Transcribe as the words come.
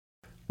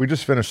We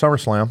just finished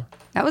SummerSlam.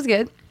 That was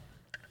good.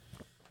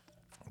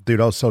 Dude,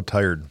 I was so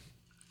tired.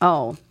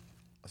 Oh.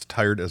 I was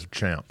tired as a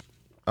champ.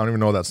 I don't even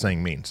know what that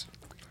saying means.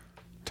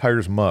 Tired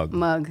as mug.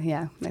 Mug,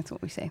 yeah. That's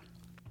what we say.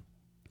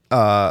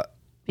 Have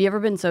you ever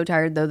been so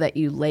tired, though, that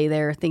you lay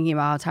there thinking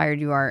about how tired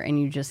you are and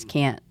you just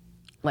can't,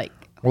 like,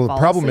 Well, the fall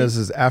problem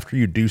asleep? is after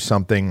you do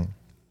something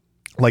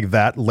like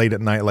that late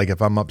at night, like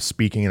if I'm up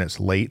speaking and it's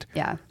late,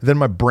 Yeah. then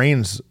my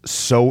brain's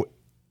so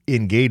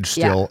engaged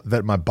still Yeah.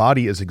 that my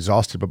body is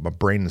exhausted, but my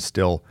brain is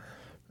still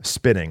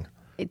spinning.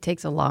 It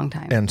takes a long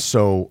time. And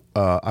so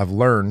I've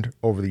learned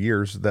over the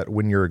years that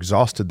when you're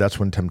exhausted, that's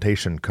when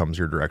temptation comes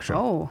your direction.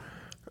 Oh.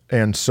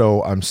 And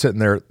so I'm sitting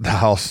there at the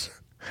house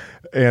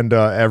and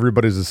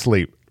everybody's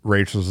asleep.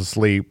 Rachel's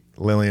asleep.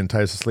 Lillian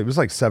Tice's asleep. It's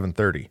like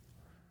 7:30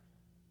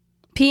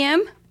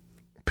 PM?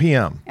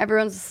 p.m.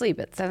 Everyone's asleep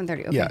at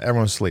 7:30. Okay. Yeah,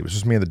 everyone's asleep. It's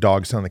just me and the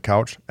dog sitting on the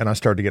couch, and I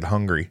started to get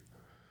hungry.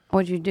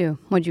 What'd you do?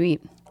 What'd you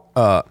eat?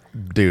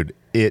 Dude,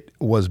 it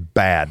was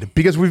bad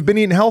because we've been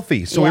eating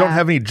healthy, so we don't Yeah.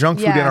 have any junk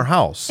food in Yeah. our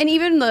house. And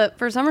even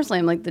for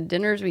SummerSlam, like the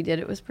dinners we did,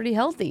 it was pretty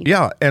healthy.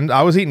 Yeah, and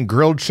I was eating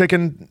grilled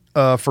chicken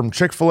from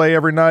Chick-fil-A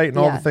every night and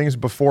all Yeah. the things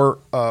before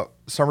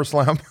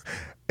SummerSlam.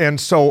 And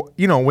so,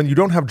 when you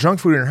don't have junk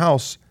food in your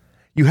house,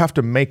 you have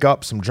to make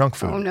up some junk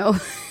food. Oh, no.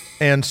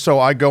 And so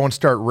I go and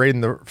start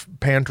raiding the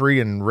pantry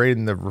and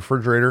raiding the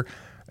refrigerator.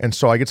 And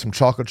so I get some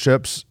chocolate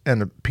chips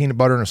and a peanut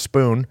butter and a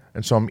spoon.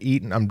 And so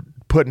I'm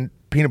putting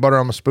peanut butter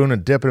on my spoon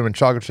and dipping them in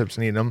chocolate chips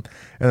and eating them.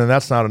 And then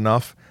that's not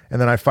enough. And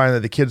then I find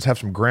that the kids have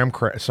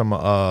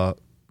some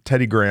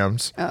Teddy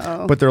Grahams,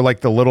 but they're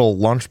like the little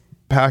lunch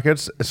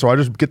packets. So I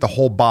just get the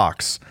whole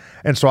box.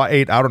 And so I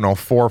ate, 4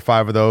 or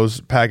 5 of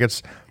those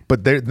packets.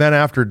 But then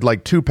after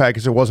like 2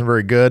 packets, it wasn't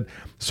very good.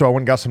 So I went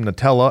and got some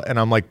Nutella, and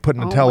I'm like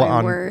putting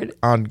Nutella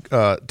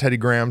on Teddy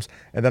Grahams.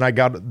 And then I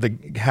got the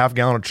half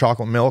gallon of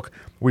chocolate milk.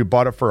 We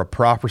bought it for a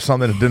prop or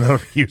something and didn't end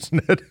up using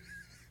it.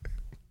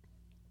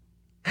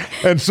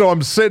 And so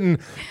I'm sitting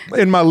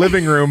in my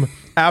living room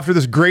after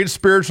this great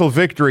spiritual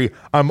victory.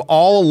 I'm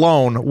all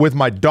alone with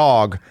my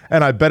dog,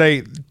 and I bet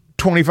ate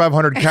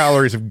 2,500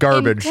 calories of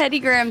garbage. And Teddy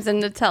Grahams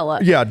and Nutella.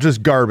 Yeah,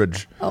 just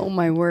garbage. Oh,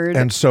 my word.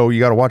 And so you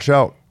got to watch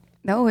out.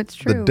 No, it's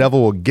true. The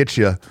devil will get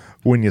you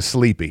when you're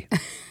sleepy.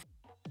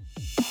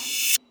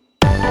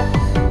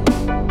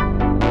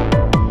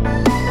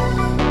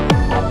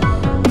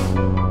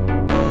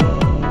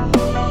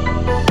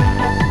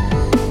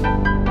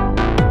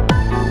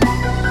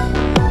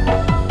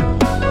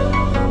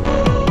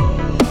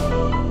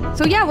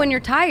 So, yeah, when you're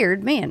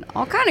tired, man,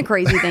 all kind of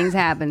crazy things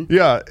happen.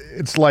 Yeah,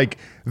 it's like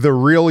the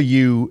real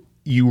you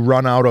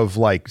run out of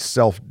like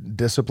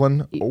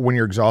self-discipline when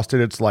you're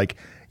exhausted. It's like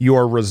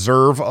your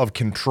reserve of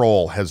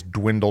control has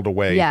dwindled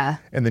away. Yeah.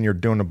 And then you're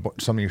doing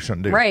something you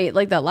shouldn't do. Right.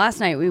 Like that last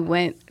night we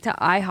went to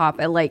IHOP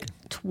at like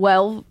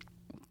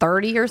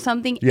 12:30 or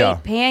something. Yeah.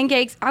 Ate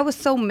pancakes. I was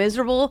so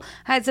miserable.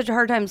 I had such a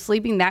hard time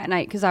sleeping that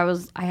night because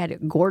I had to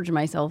gorge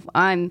myself.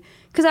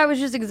 Because I was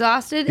just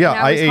exhausted Yeah, and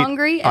I was ate-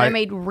 hungry and I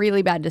made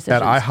really bad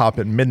decisions. At IHOP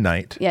at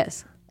midnight,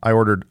 Yes. I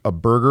ordered a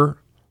burger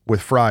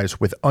with fries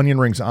with onion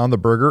rings on the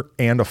burger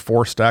and a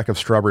 4 stack of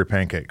strawberry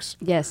pancakes.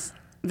 Yes.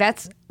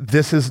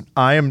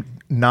 I am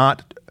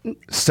not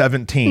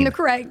 17.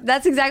 Correct.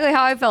 That's exactly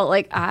how I felt.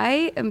 Like,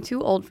 I am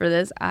too old for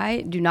this.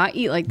 I do not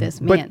eat like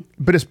this, man.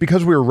 But it's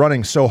because we were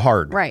running so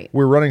hard. Right.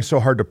 We were running so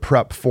hard to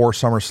prep for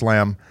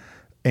SummerSlam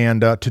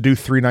and to do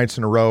 3 nights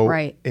in a row.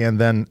 Right.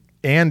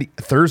 And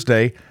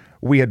Thursday,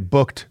 we had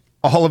booked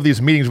all of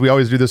these meetings. We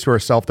always do this to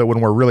ourselves, that when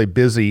we're really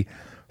busy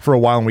for a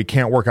while and we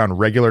can't work on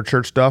regular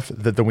church stuff,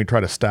 that then we try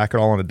to stack it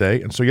all in a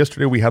day. And so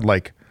yesterday we had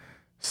like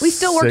We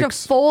still worked a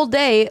 6 full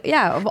day,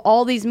 of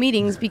all these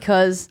meetings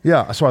because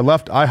Yeah, so I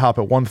left IHOP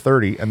at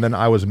 1:30, and then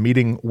I was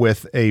meeting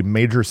with a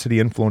major city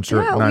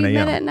influencer at 9 we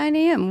met a.m. at 9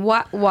 a.m.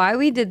 Why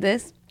we did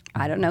this,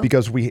 I don't know.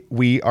 Because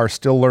we are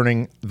still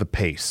learning the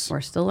pace.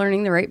 We're still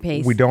learning the right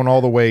pace. We don't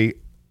all the way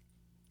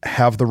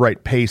have the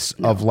right pace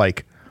of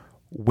like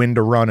when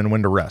to run and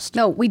when to rest.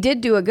 No, we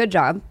did do a good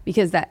job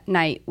because that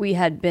night we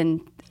had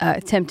been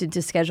tempted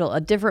to schedule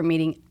a different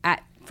meeting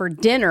for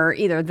dinner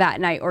either that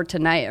night or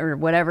tonight or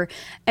whatever,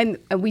 and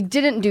we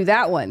didn't do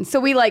that one. So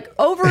we like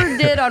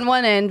overdid on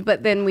one end,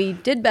 but then we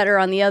did better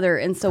on the other.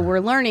 And so we're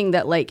learning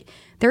that like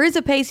there is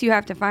a pace you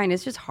have to find.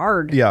 It's just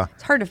hard. Yeah.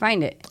 It's hard to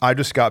find it. I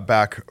just got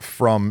back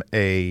from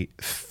a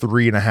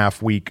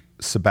 3.5 week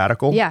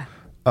sabbatical. Yeah.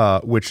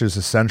 Which is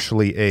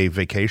essentially a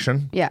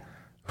vacation. Yeah.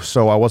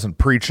 So I wasn't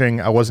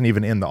preaching. I wasn't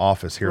even in the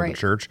office here at Right. the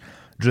church.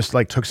 Just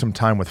like took some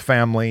time with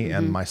family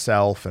and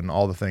myself and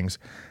all the things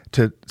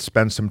to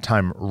spend some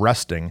time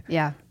resting.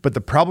 Yeah. But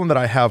the problem that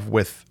I have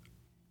with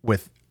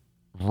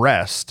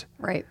rest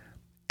Right.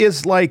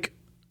 is like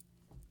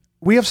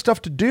we have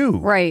stuff to do.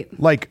 Right.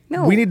 Like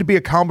No. we need to be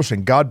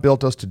accomplishing. God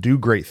built us to do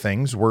great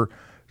things. We're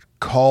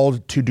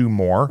called to do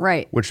more.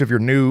 Right. Which if you're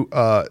new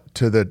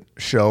to the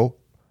show,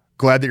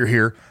 glad that you're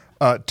here.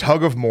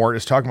 Tug of More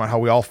is talking about how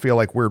we all feel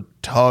like we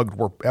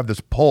have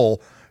this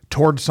pull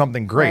towards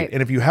something great. Right.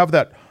 And if you have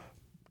that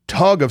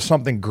tug of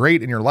something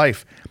great in your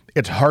life,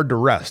 it's hard to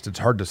rest. It's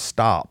hard to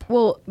stop.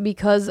 Well,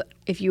 because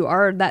if you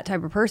are that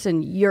type of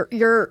person,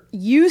 you're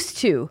used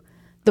to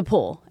the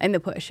pull and the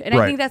push. And I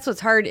Right. think that's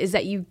what's hard is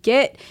that you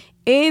get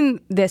in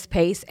this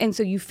pace. And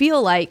so you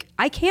feel like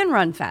I can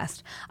run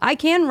fast. I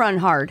can run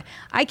hard.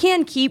 I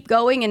can keep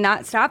going and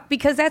not stop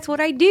because that's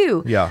what I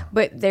do. Yeah.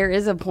 But there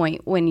is a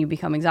point when you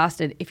become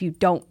exhausted if you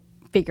don't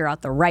figure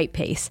out the right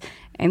pace.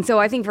 And so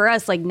I think for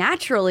us, like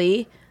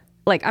naturally,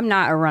 like I'm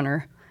not a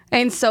runner.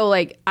 And so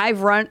like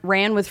I've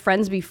ran with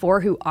friends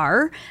before who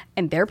are,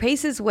 and their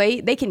pace is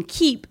they can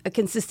keep a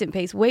consistent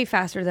pace way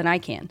faster than I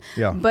can.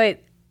 Yeah.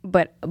 But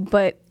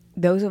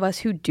those of us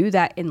who do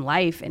that in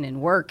life and in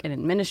work and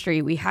in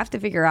ministry, we have to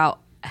figure out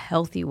a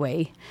healthy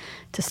way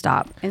to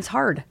stop. And it's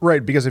hard.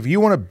 Right, because if you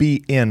want to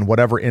be in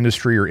whatever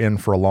industry you're in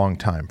for a long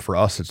time, for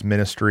us it's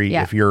ministry.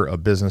 Yeah. If you're a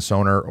business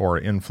owner or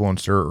an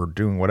influencer or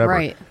doing whatever,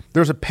 Right.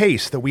 there's a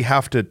pace that we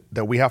have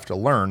to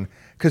learn,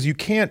 because you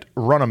can't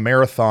run a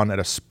marathon at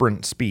a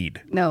sprint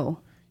speed. No.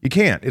 You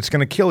can't. It's going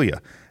to kill you.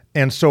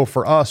 And so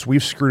for us,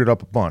 we've screwed it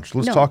up a bunch.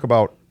 Let's No. talk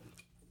about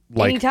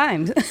Many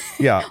times.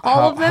 yeah,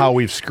 All of them? how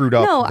we've screwed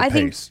up No, the I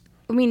pace. think,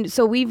 I mean,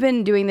 so we've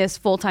been doing this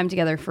full time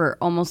together for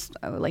almost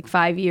like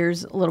 5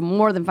 years, a little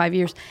more than 5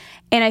 years.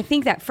 And I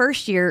think that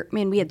first year,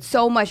 man, we had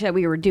so much that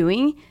we were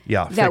doing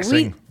Yeah, that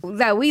fixing.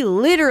 we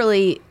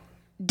literally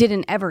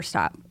didn't ever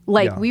stop.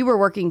 Like Yeah. we were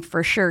working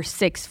for sure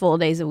 6 full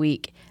days a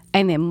week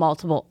and then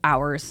multiple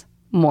hours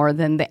more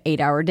than the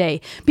 8-hour day,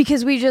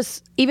 because we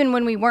just, even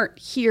when we weren't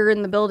here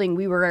in the building,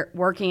 we were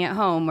working at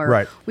home, or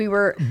Right. we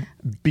were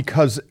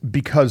because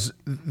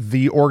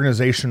the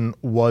organization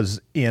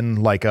was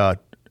in like a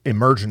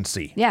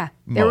emergency. Yeah,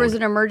 there was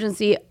mode. an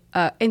emergency,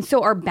 and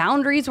so our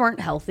boundaries weren't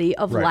healthy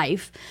of Right.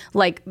 life,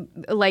 like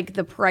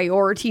the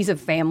priorities of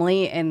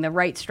family and the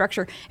right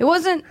structure. It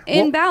wasn't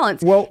in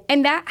balance. well-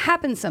 and that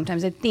happens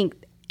sometimes, I think,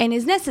 and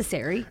is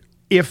necessary,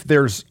 If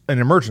there's an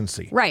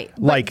emergency. right?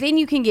 Like, But then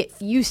you can get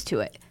used to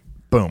it,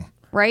 boom.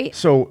 right?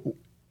 So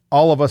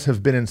all of us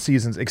have been in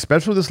seasons,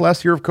 especially this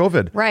last year of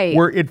COVID, Right.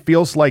 where it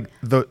feels like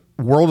the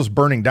world is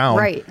burning down.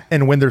 Right.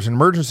 And when there's an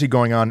emergency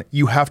going on,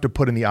 you have to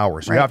put in the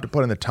hours. You Right. have to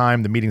put in the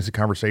time, the meetings, the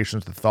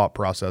conversations, the thought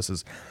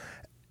processes.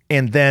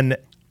 And then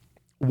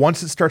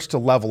once it starts to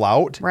level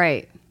out,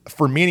 Right.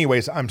 for me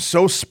anyways, I'm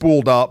so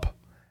spooled up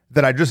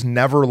that I just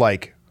never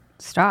like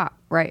Stop.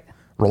 Right.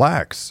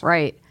 relax.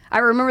 Right. I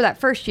remember that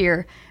first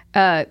year,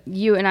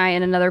 you and I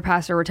and another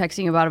pastor were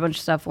texting about a bunch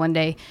of stuff one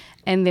day,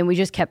 and then we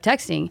just kept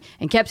texting,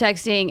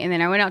 and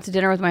then I went out to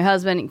dinner with my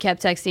husband and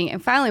kept texting,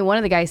 and finally one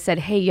of the guys said,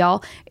 "Hey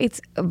y'all, it's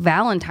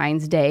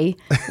Valentine's Day.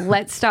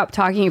 Let's stop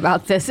talking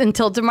about this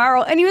until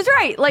tomorrow." And he was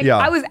right. Like Yeah.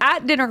 I was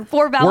at dinner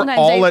for We're Valentine's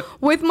all Day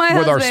with my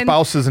husband, our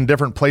spouses in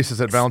different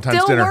places at Valentine's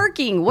still dinner.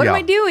 working. What am Yeah.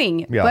 I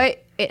doing? Yeah.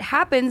 But it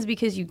happens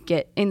because you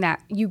get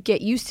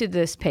used to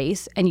this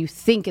pace, and you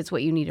think it's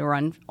what you need to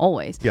run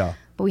always. Yeah.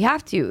 But we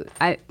have to.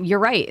 You're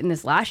right. In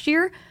this last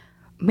year,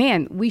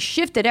 man, we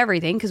shifted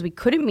everything because we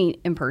couldn't meet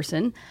in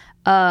person.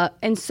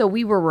 And so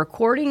we were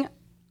recording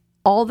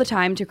all the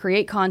time to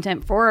create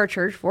content for our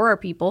church, for our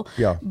people.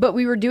 Yeah. But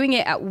we were doing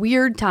it at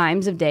weird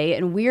times of day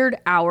and weird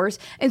hours.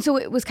 And so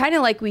it was kind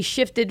of like we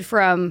shifted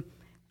from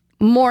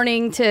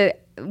morning to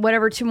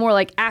whatever to more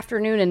like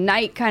afternoon and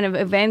night kind of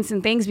events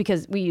and things,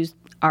 because we used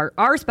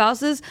our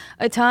spouses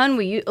a ton.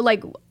 We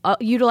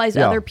utilized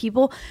Yeah. other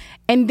people.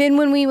 And then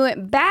when we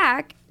went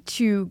back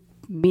to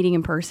meeting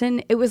in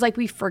person, it was like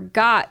we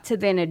forgot to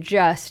then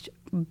adjust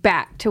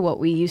back to what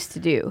we used to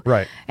do.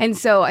 Right. And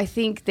so I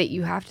think that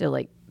you have to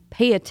like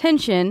pay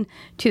attention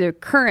to the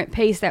current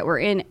pace that we're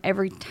in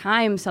every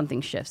time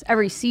something shifts,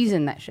 every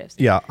season that shifts.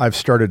 Yeah, I've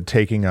started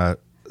taking a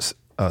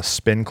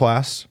spin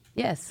class,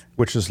 Yes.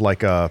 which is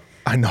like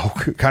I know,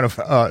 kind of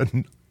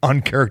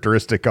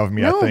uncharacteristic of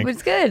me. No, I think but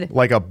it's good.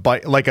 Like a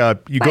bike,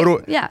 you Bike, go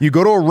to yeah. you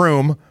go to a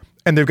room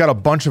and they've got a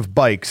bunch of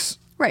bikes,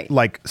 Right.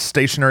 Like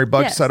stationary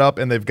bikes Yes. set up,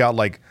 and they've got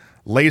like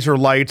laser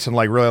lights and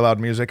like really loud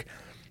music,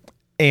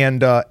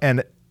 and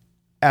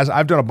as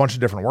I've done a bunch of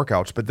different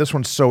workouts, but this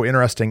one's so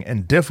interesting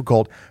and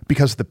difficult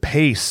because the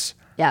pace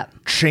Yeah.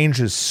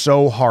 changes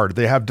so hard.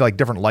 They have like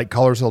different light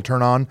colors they'll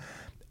turn on,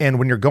 and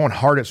when you're going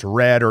hard, it's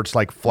red or it's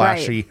like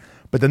flashy. Right.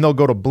 But then they'll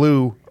go to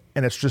blue,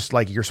 and it's just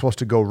like you're supposed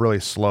to go really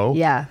slow.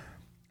 Yeah.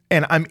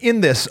 And I'm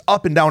in this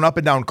up and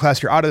down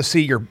class. You're out of the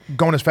seat. You're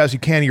going as fast as you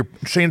can. You're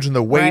changing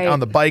the weight Right.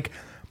 on the bike.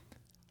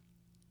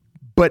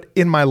 But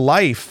in my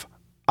life,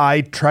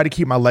 I try to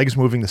keep my legs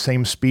moving the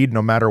same speed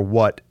no matter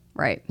what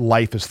Right.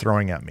 life is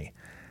throwing at me.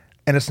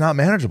 And it's not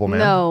manageable, man.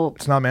 No.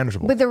 It's not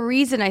manageable. But the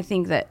reason I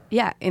think that,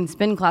 in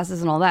spin classes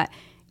and all that,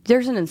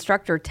 there's an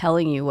instructor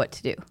telling you what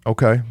to do.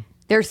 Okay.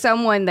 There's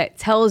someone that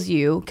tells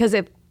you, because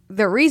if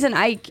the reason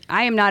I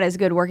am not as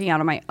good working out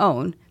on my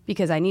own,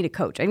 because I need a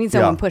coach. I need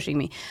someone Yeah. pushing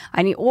me.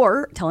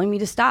 or telling me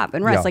to stop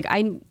and rest. Yeah. Like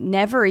I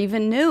never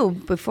even knew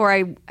before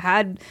I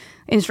had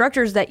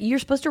instructors that you're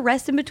supposed to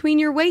rest in between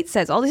your weight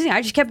sets. All these things.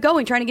 I just kept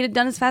going, trying to get it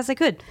done as fast as I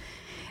could.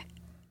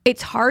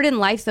 It's hard in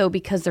life though,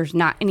 because there's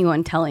not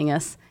anyone telling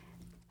us,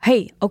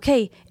 hey,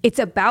 okay, it's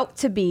about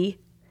to be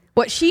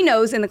What she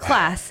knows in the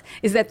class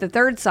is that the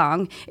third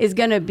song is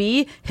going to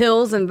be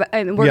hills and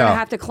we're going to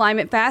have to climb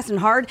it fast and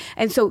hard.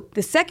 And so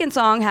the second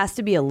song has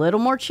to be a little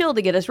more chill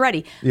to get us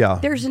ready. Yeah.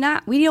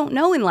 We don't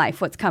know in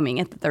life what's coming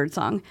at the third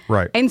song.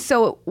 Right. And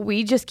so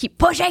we just keep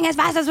pushing as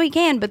fast as we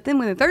can. But then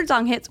when the third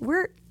song hits,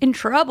 we're in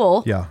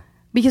trouble. Yeah.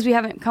 Because we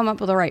haven't come up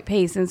with the right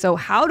pace. And so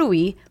how do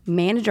we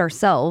manage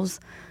ourselves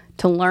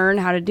to learn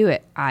how to do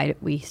it?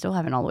 We still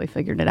haven't all the way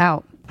figured it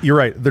out. You're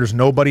right. There's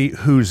nobody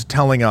who's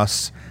telling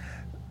us,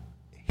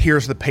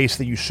 here's the pace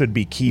that you should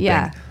be keeping.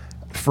 Yeah.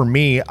 For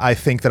me, I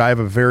think that I have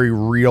a very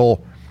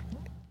real,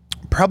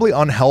 probably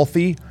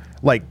unhealthy,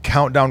 like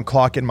countdown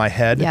clock in my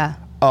head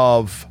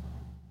of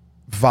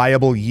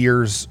viable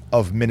years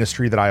of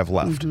ministry that I have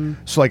left.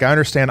 So like, I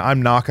understand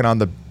I'm knocking on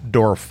the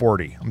door of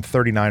 40. I'm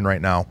 39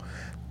 right now.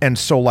 And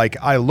so like,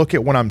 I look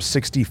at when I'm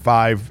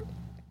 65,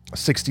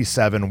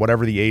 67,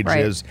 whatever the age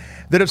is,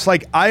 that it's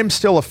like, I'm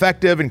still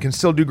effective and can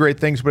still do great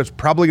things, but it's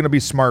probably going to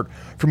be smart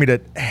for me to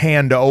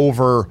hand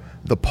over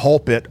the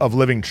pulpit of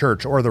Living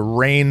Church or the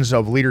reins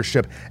of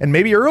leadership, and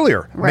maybe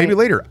earlier, maybe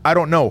later, I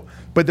don't know.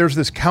 But there's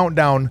this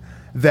countdown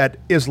that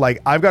is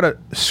like, I've got to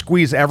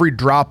squeeze every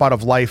drop out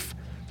of life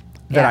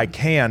that I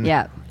can.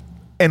 Yeah.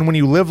 And when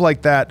you live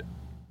like that,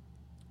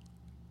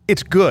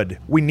 it's good.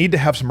 We need to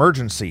have some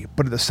urgency,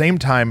 but at the same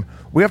time,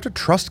 we have to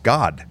trust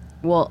God.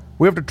 Well,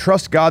 we have to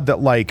trust God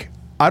that like,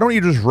 I don't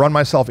need to just run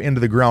myself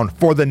into the ground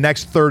for the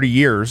next 30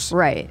 years.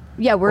 Right.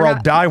 Yeah.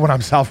 I'll die when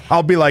I'm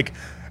I'll be like,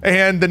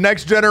 and the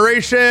next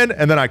generation,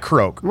 and then I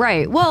croak.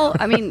 Right. Well,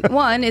 I mean,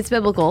 one, it's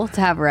biblical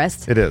to have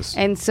rest. It is.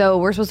 And so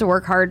we're supposed to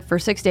work hard for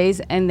 6 days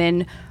and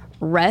then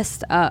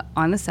rest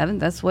on the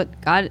seventh. That's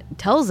what God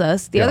tells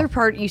us. The other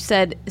part, you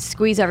said,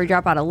 squeeze every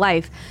drop out of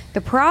life.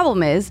 The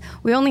problem is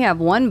we only have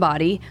one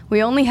body.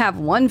 We only have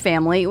one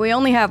family. We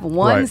only have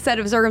one set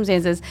of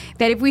circumstances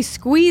that if we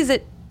squeeze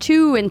it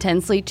too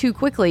intensely, too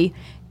quickly,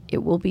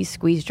 it will be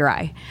squeezed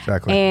dry.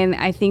 Exactly. And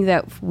I think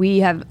that we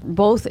have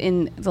both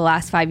in the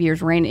last 5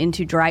 years ran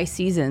into dry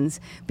seasons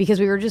because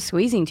we were just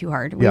squeezing too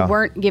hard. We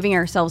weren't giving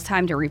ourselves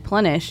time to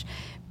replenish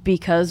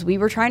because we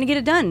were trying to get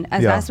it done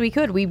as fast as we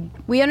could.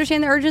 We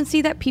understand the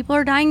urgency that people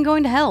are dying and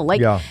going to hell.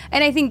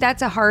 And I think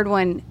that's a hard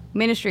one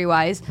ministry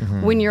wise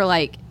when you're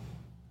like,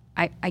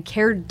 I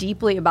care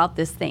deeply about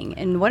this thing,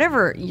 and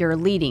whatever you're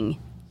leading,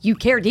 you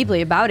care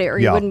deeply about it or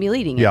you wouldn't be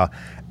leading it. Yeah.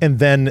 And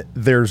then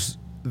there's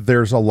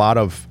a lot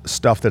of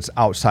stuff that's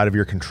outside of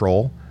your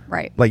control.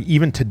 Right. Like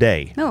even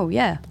today. Oh,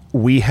 yeah.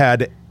 We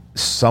had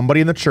somebody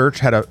in the church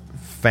had a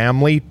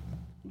family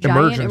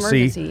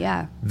emergency.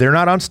 Yeah. They're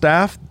not on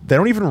staff. They're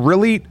not even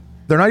really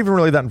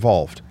that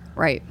involved.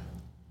 Right.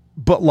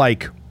 But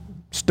like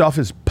stuff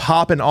is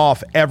popping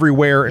off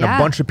everywhere and a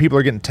bunch of people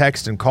are getting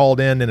texted and called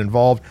in and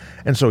involved.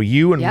 And so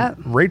you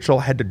and Rachel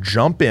had to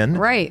jump in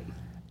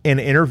and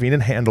intervene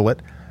and handle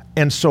it.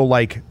 And so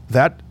like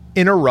that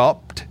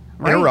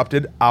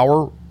interrupted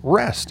our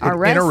rest. It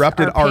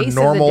interrupted our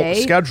normal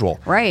schedule.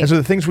 Right. And so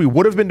the things we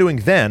would have been doing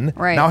then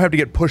now have to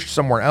get pushed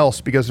somewhere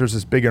else because there's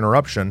this big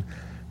interruption.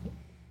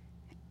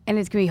 And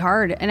it's going to be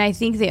hard. And I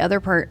think the other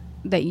part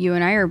that you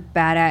and I are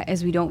bad at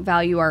is we don't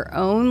value our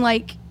own,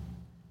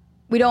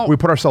 we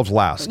put ourselves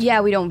last.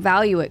 Yeah, we don't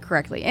value it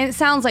correctly. And it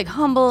sounds like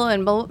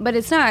humble, but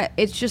it's not.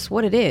 It's just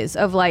what it is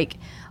of like,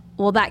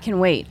 well, that can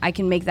wait. I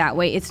can make that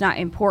wait. It's not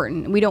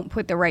important. We don't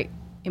put the right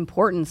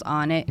importance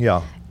on it.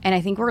 Yeah. And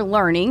I think we're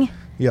learning.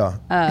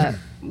 Yeah.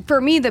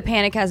 For me, the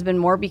panic has been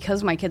more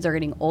because my kids are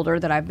getting older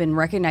that I've been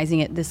recognizing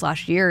it this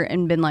last year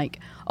and been like,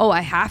 oh,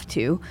 I have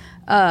to,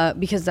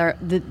 because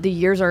the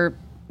years are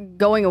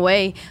going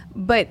away.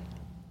 But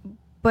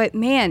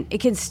man, it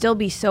can still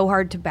be so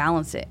hard to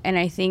balance it. And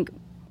I think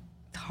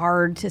it's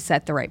hard to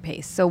set the right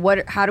pace. So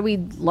how do we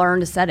learn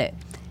to set it?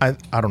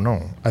 I don't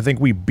know. I think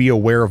we be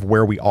aware of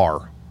where we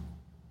are.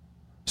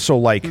 So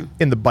like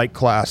in the bike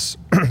class,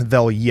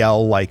 they'll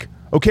yell like,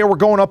 okay, we're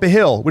going up a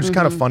hill, which is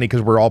kind of funny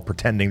because we're all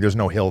pretending there's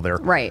no hill there.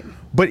 Right.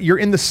 But you're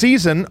in the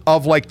season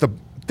of like the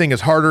thing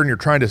is harder and you're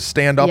trying to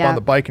stand up on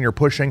the bike and you're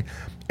pushing.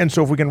 And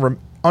so if we can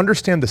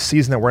understand the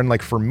season that we're in,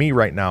 like for me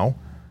right now,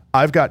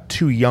 I've got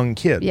 2 young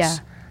kids. Yeah.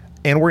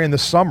 And we're in the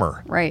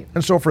summer. Right.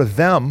 And so for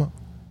them,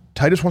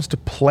 Titus wants to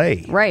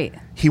play. Right.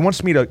 He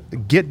wants me to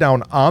get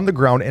down on the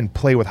ground and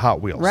play with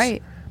Hot Wheels.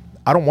 Right.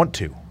 I don't want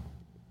to.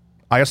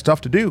 I got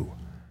stuff to do.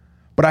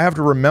 But I have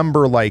to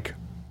remember, like,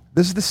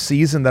 this is the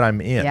season that I'm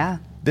in. Yeah.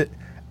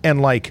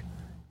 And, like,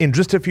 in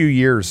just a few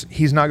years,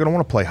 he's not going to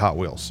want to play Hot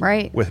Wheels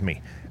with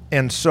me.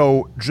 And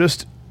so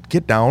just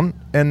get down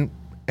and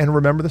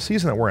remember the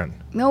season that we're in.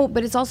 No,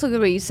 but it's also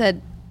good what you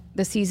said,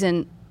 the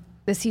season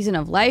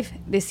of life,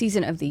 the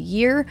season of the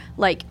year.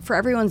 Like for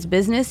everyone's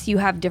business, you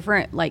have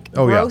different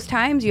growth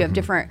times, you have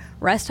different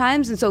rest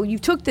times. And so you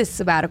took this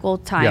sabbatical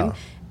time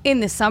in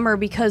the summer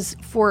because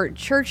for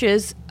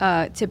churches,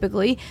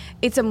 typically,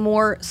 it's a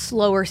more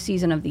slower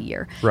season of the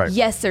year. Right.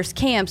 Yes, there's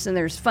camps and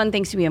there's fun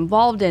things to be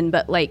involved in,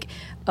 but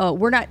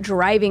we're not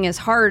driving as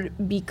hard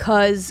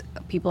because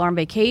people are on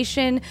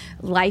vacation,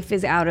 life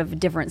is out of a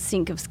different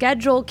sync of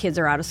schedule, kids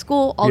are out of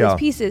school, all these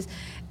pieces.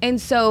 And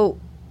so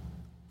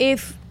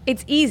if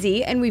it's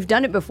easy, and we've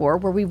done it before,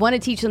 where we want to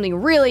teach something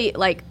really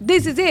like,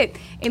 this is it,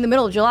 in the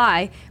middle of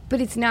July, but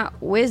it's not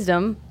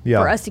wisdom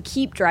for us to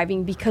keep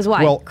driving, because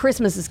why? Well,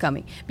 Christmas is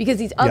coming. Because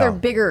these other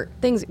bigger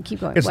things keep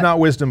going. It's not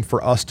wisdom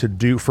for us to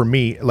do, for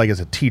me, like as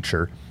a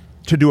teacher,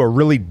 to do a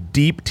really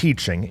deep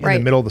teaching in the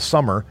middle of the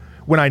summer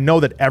when I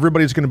know that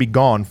everybody's going to be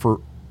gone for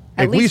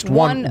at least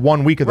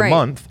one week of the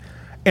month.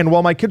 And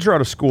while my kids are out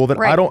of school, that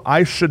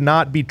I should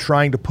not be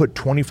trying to put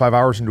 25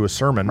 hours into a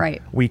sermon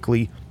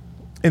weekly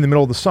in the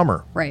middle of the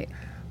summer. Right.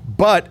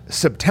 But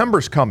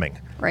September's coming.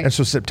 Right. And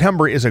so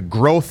September is a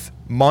growth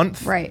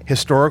month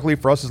historically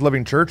for us as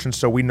Living Church. And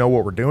so we know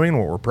what we're doing,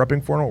 what we're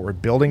prepping for, and what we're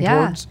building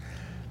towards.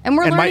 And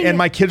we're learning. And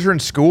my kids are in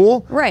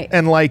school. Right.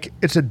 And like,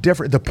 it's a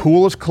different, the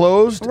pool is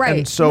closed. Right.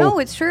 And so no,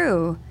 it's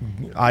true.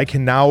 I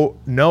can now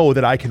know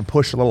that I can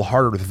push a little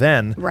harder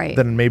then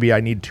than maybe I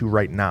need to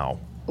right now.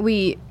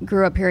 We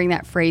grew up hearing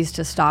that phrase,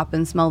 to stop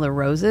and smell the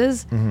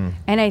roses. Mm-hmm.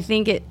 And I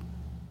think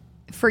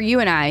for you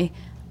and I,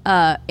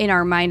 in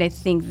our mind, I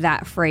think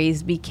that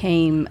phrase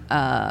became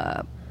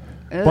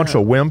bunch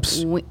of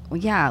wimps.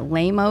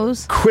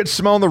 Lamos. Quit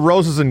smelling the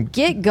roses and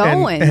get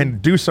going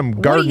and do some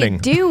gardening.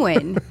 What are you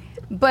doing?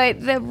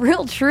 But the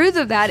real truth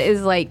of that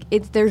is like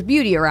there's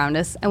beauty around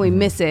us, and we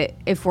miss it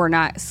if we're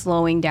not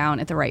slowing down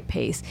at the right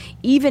pace.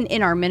 Even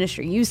in our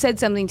ministry, you said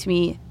something to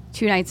me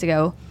 2 nights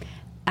ago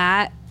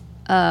at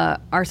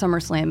our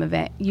SummerSlam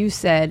event. You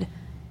said,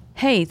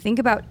 "Hey, think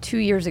about 2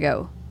 years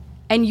ago,"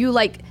 and you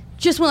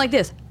just went like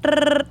this,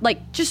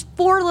 like just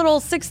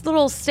 6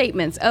 little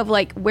statements of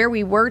like where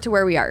we were to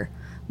where we are,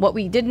 what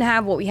we didn't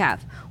have, what we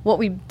have, what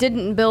we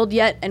didn't build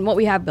yet, and what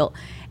we have built.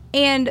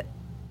 And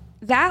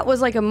that was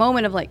like a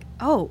moment of like,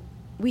 oh,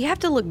 we have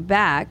to look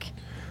back,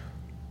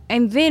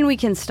 and then we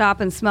can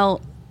stop and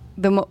smell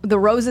the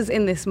roses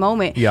in this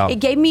moment. Yeah. It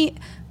gave me,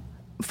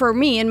 for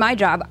me in my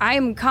job, I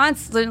am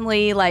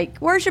constantly like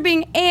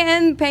worshiping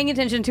and paying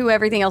attention to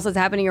everything else that's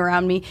happening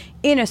around me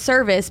in a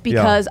service,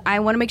 because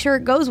I want to make sure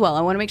it goes well.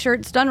 I want to make sure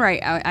it's done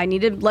right. I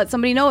need to let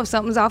somebody know if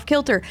something's off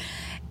kilter.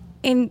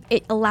 And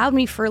it allowed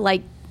me for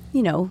a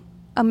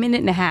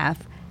minute and a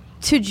half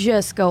to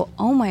just go,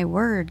 oh my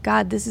word,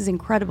 God, this is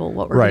incredible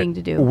what we're getting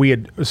to do. We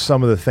had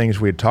some of the things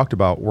we had talked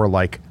about were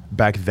like,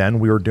 back then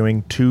we were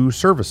doing 2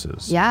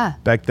 services. Yeah.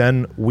 Back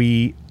then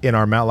in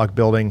our Matlock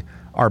building,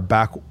 our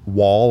back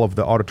wall of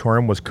the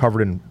auditorium was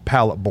covered in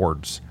pallet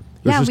boards.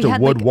 It was just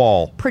a wood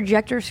wall.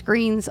 Projector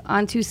screens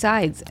on 2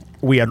 sides.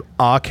 We had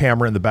a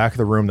camera in the back of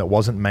the room that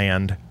wasn't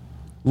manned.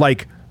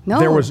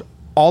 There was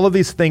all of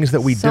these things that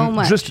we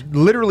didn't, just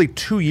literally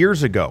 2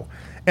 years ago.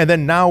 And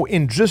then now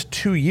in just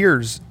 2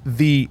 years,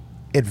 the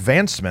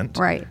advancement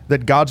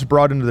that God's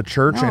brought into the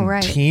church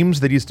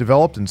teams that he's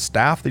developed and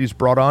staff that he's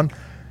brought on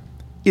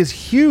is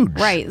huge.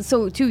 Right.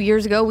 So 2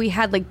 years ago, we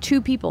had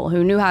 2 people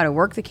who knew how to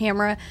work the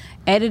camera,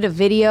 edit a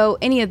video,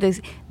 any of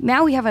this.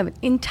 Now we have an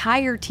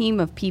entire team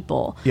of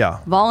people,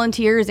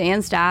 volunteers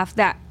and staff,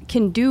 that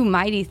can do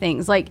mighty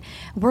things.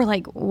 We're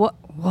like,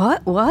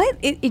 what?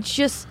 It's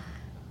just,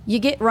 you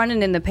get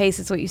running in the pace.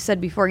 It's what you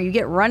said before. You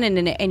get running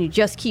in it and you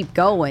just keep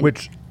going.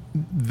 Which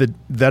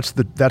that's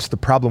the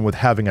problem with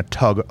having a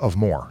tug of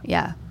more.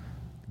 Yeah.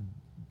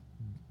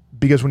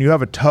 Because when you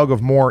have a tug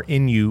of more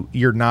in you,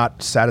 you're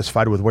not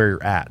satisfied with where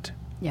you're at.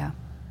 Yeah.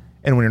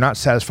 And when you're not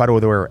satisfied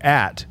with where you're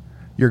at,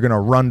 you're going to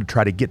run to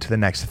try to get to the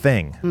next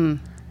thing.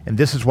 And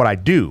this is what I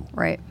do.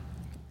 Right.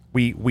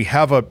 We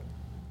have a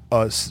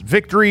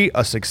victory,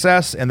 a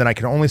success, and then I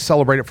can only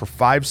celebrate it for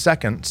 5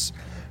 seconds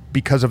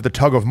because of the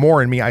tug of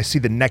more in me. I see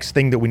the next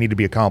thing that we need to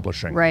be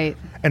accomplishing. Right.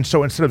 And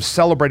so instead of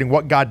celebrating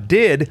what God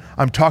did,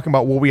 I'm talking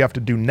about what we have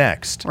to do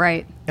next.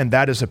 Right. And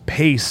that is a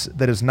pace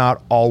that is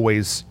not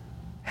always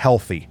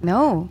healthy.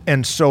 No.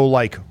 And so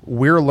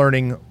we're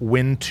learning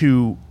when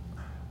to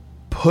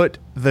put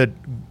the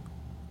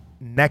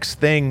next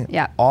thing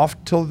off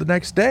till the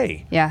next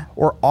day. Yeah.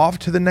 Or off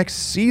to the next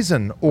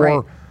season,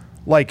 or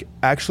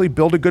actually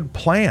build a good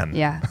plan.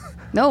 Yeah.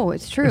 No,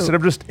 it's true. Instead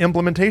of just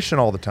implementation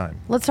all the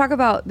time. Let's talk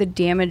about the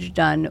damage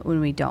done when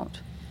we don't.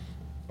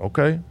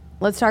 Okay.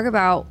 Let's talk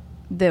about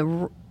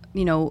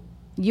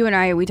you and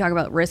I, we talk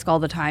about risk all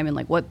the time, and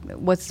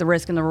what's the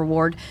risk and the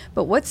reward,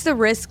 but what's the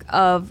risk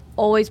of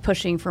always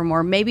pushing for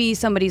more? Maybe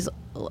somebody's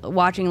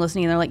watching,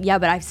 listening, and they're like, yeah,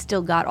 but I've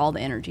still got all the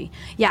energy.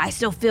 Yeah, I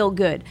still feel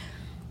good.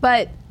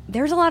 But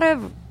there's a lot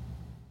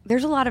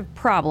of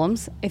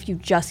problems if you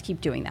just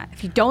keep doing that.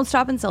 If you don't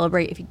stop and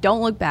celebrate, if you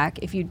don't look back,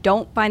 if you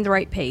don't find the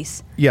right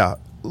pace. Yeah,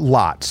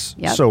 lots.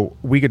 Yep. So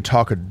we could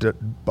talk a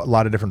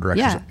lot of different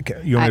directions.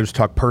 Yeah. You want me to just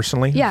talk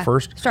personally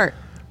first? Start.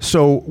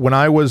 So when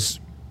I was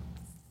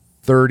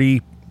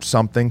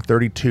 30-something,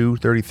 32,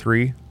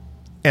 33,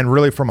 and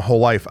really from my whole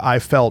life, I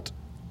felt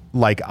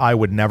like I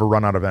would never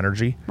run out of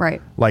energy.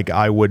 Right. Like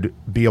I would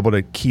be able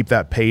to keep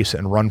that pace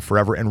and run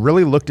forever, and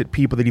really looked at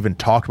people that even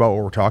talked about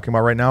what we're talking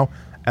about right now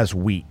as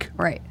weak.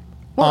 Right.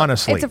 Well,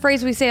 honestly. It's a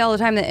phrase we say all the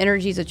time, that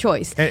energy is a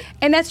choice.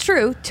 And that's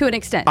true to an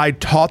extent. I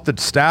taught the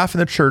staff in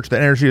the church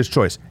that energy is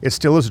choice. It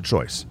still is a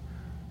choice.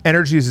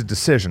 Energy is a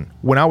decision.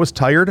 When I was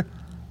tired,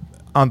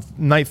 on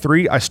night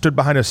 3, I stood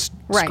behind a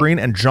Right. screen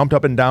and jumped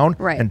up and down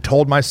Right. and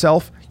told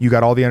myself, you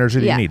got all the energy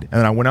that Yeah. you need. And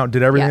then I went out and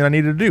did everything Yeah. I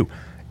needed to do.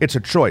 It's a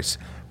choice.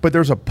 But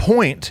there's a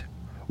point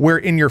where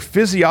in your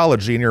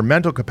physiology, in your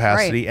mental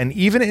capacity, Right. and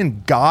even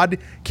in God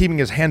keeping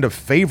his hand of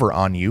favor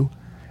on you,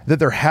 that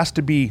there has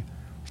to be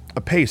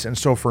a pace. And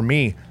so for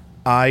me,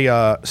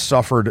 I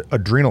suffered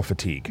adrenal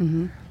fatigue.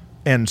 Mm-hmm.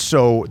 And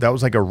so that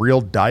was like a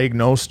real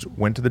diagnosed,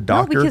 went to the No,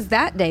 doctor. because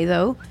that day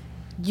though,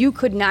 you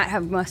could not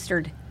have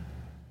mustered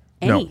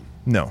any.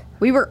 No.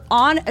 We were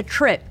on a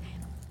trip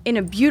in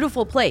a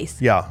beautiful place.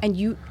 Yeah.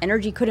 And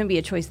energy couldn't be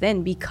a choice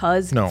then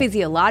because No.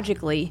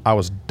 physiologically. I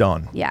was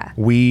done. Yeah.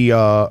 We,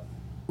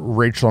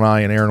 Rachel and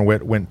I and Aaron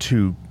Witt went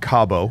to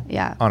Cabo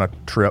Yeah. on a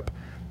trip.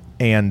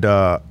 And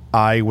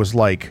I was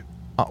like,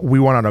 we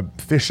went on a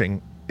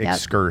fishing Yep.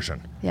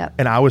 excursion. Yep.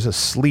 And I was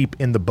asleep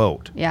in the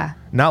boat. Yeah.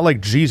 Not like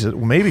Jesus.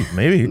 Well, maybe.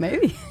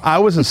 Maybe. I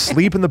was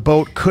asleep in the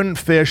boat, couldn't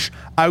fish.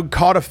 I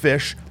caught a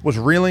fish, was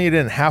reeling it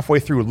in halfway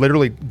through,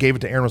 literally gave it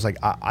to Aaron, was like,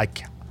 I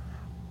can't.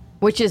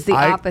 Which is the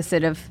I-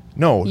 opposite of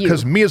No, you.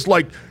 because Mia's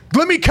like,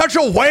 let me catch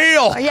a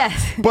whale.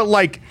 Yes. But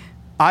like,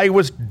 I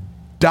was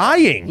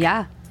dying.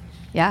 Yeah.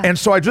 Yeah. And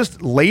so I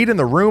just laid in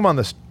the room on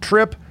this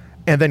trip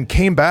and then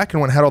came back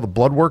and went and had all the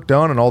blood work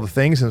done and all the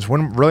things. And it's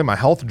when really my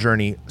health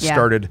journey Yeah.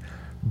 started.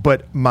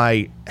 But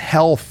my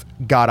health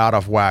got out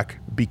of whack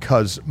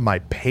because my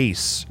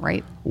pace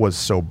Right. was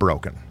so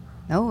broken.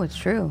 No, it's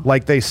true.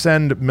 Like they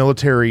send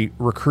military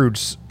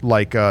recruits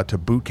like to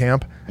boot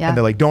camp Yeah. and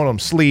they're like, don't let them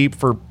sleep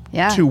for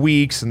Yeah. 2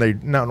 weeks and they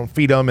don't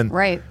feed them. And,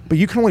 Right. But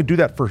you can only do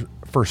that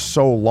for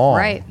so long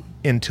Right.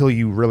 until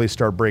you really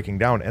start breaking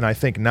down. And I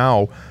think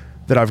now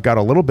that I've got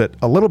a little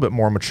bit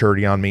more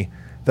maturity on me,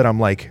 that I'm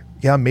like,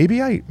 yeah,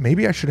 maybe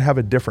I should have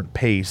a different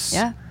pace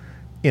Yeah.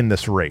 in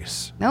this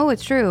race. No,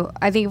 it's true.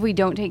 I think if we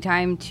don't take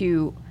time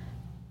to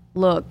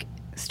look,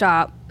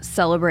 stop,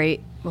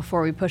 celebrate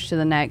before we push to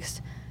the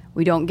next,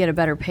 we don't get a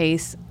better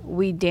pace.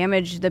 We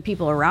damage the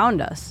people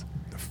around us.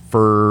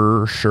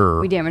 For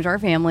sure. We damage our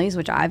families,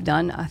 which I've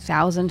done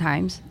 1,000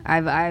 times.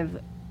 I've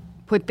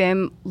put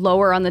them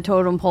lower on the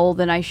totem pole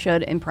than I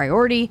should in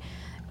priority,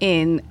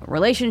 in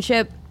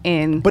relationship,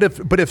 in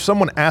But if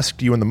someone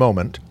asked you in the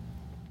moment,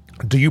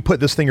 do you put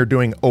this thing you're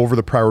doing over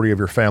the priority of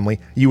your family?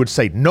 You would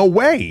say, no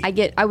way.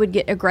 I would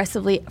get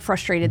aggressively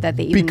frustrated that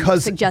they even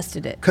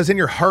suggested it. Because in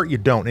your heart you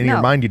don't, in your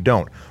No. mind you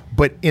don't.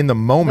 But in the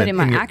moment, in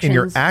my in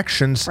your actions,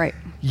 actions, right.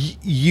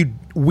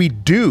 we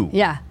do.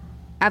 Yeah,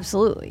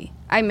 absolutely.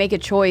 I make a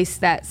choice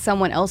that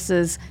someone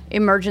else's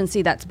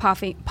emergency that's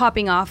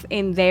popping off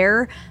in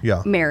their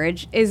Yeah.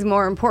 marriage is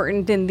more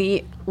important than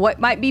what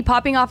might be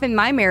popping off in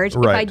my marriage.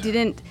 Right.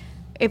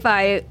 If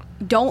I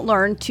don't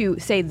learn to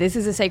say this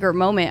is a sacred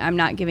moment, I'm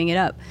not giving it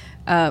up.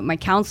 My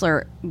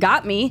counselor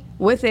got me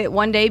with it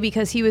one day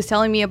because he was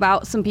telling me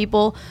about some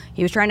people.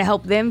 He was trying to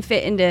help them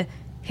fit into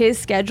his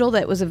schedule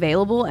that was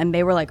available, and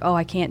they were like, oh,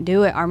 I can't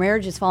do it. Our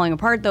marriage is falling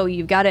apart though.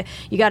 You got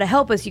to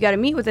help us. You got to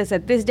meet with us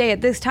at this day,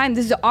 at this time.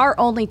 This is our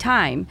only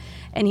time.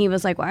 And he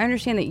was like, well, I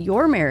understand that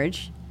your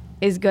marriage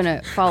is going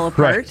to fall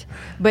apart. Right.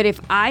 But if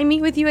I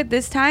meet with you at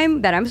this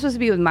time that I'm supposed to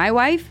be with my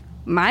wife,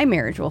 my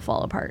marriage will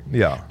fall apart.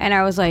 Yeah. And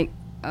I was like,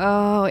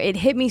 oh, it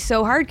hit me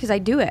so hard because I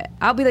do it.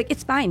 I'll be like,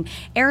 it's fine.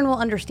 Aaron will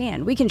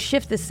understand. We can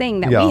shift this thing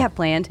that Yeah. we have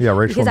planned Yeah,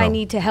 Rachel because I will.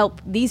 need to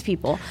help these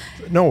people.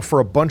 No, for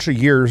a bunch of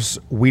years,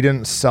 we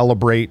didn't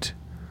celebrate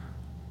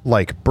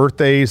like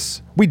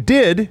birthdays. We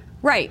did,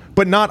 Right.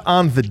 but not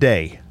on the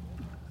day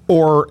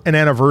or an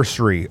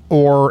anniversary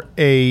or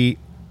I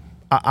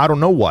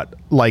don't know what.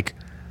 Like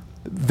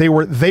they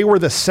were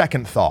the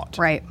second thought.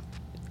 Right.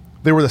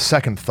 They were the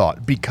second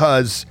thought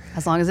because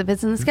As long as it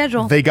fits in the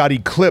schedule. they got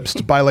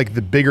eclipsed by like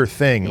the bigger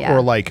thing. Yeah.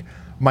 Or like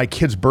my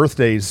kids'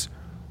 birthdays,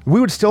 we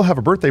would still have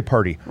a birthday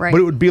party, Right.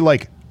 but it would be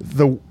like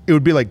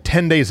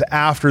 10 days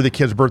after the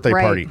kid's birthday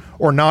Right. party,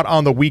 or not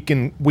on the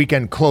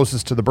weekend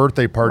closest to the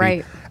birthday party.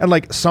 Right. And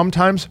like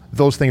sometimes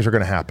those things are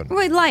going to happen.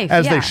 With life,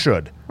 as yeah. they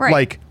should. Right.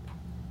 Like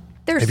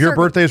There's if your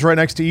certain- birthday is right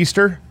next to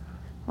Easter,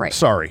 right.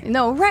 sorry.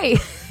 No, right.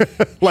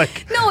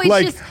 Like No, it's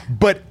like, just-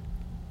 but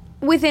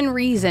Within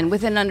reason,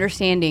 within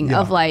understanding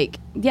of like,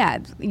 yeah,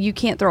 you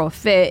can't throw a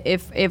fit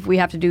if we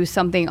have to do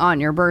something on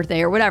your birthday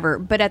or whatever.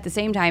 But at the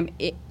same time,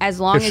 as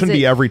long it as shouldn't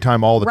be every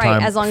time, all the right,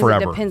 time, as long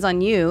forever. as it depends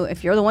on you.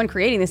 If you're the one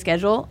creating the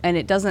schedule and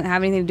it doesn't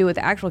have anything to do with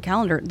the actual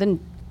calendar, then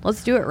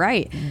let's do it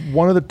right.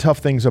 One of the tough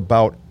things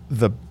about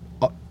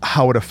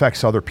how it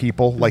affects other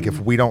people, like if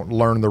we don't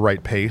learn the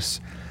right pace,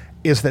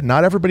 is that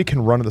not everybody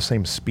can run at the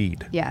same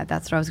speed. Yeah,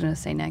 that's what I was going to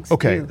say next.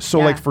 Okay, too. so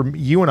Yeah. like for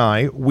you and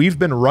I, we've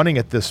been running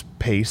at this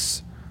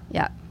pace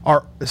yeah,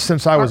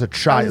 since I was a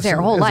child, was there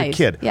our whole as life. a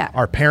kid. Yeah.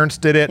 Our parents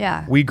did it.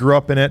 Yeah. We grew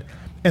up in it.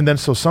 And then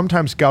so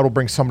sometimes God will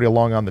bring somebody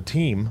along on the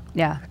team.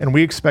 Yeah. And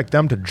we expect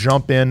them to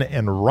jump in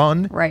and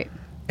run. right,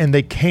 And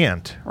they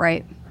can't.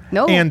 right.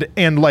 No,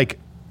 And like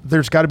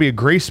there's got to be a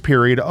grace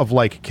period of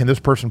like, can this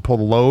person pull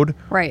the load?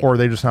 Right. Or are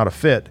they just not a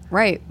fit?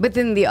 right. But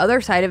then the other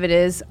side of it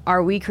is,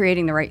 are we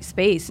creating the right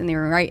space and the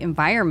right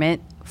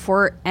environment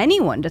for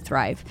anyone to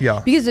thrive?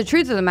 Yeah. Because the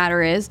truth of the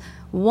matter is,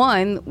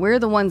 one, we're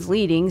the ones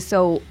leading.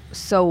 So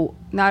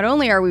not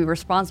only are we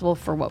responsible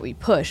for what we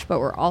push, but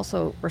we're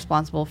also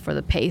responsible for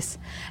the pace.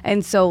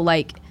 And so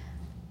like,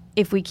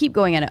 if we keep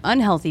going at an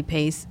unhealthy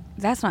pace,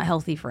 that's not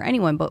healthy for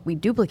anyone, but we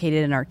duplicate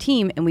it in our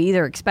team and we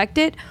either expect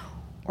it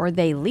or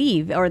they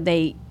leave or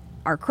they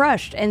are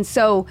crushed. And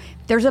so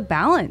there's a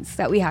balance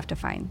that we have to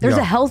find. There's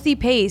a healthy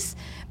pace,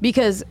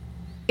 because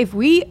if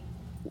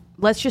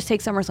let's just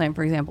take SummerSlam,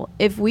 for example.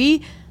 If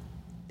we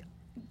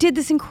did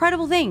this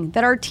incredible thing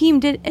that our team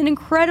did an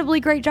incredibly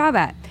great job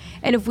at,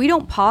 and if we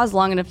don't pause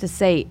long enough to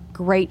say,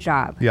 great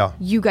job,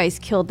 you guys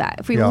killed that.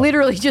 If we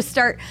literally just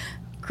start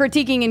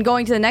critiquing and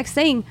going to the next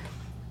thing,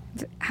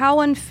 how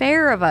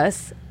unfair of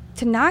us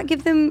to not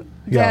give them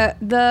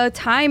the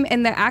time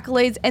and the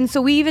accolades. And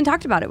so we even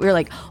talked about it. We were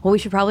like, well, we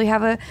should probably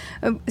have a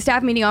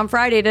staff meeting on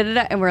Friday,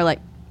 and we're like,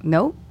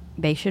 no,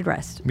 they should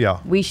rest.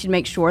 We should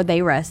make sure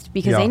they rest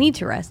because they need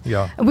to rest.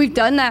 And we've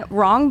done that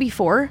wrong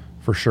before.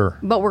 For sure.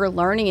 But we're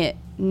learning it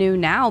new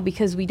now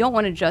because we don't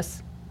want to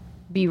just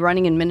be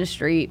running in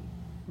ministry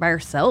by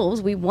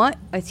ourselves. We want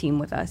a team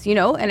with us,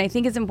 and I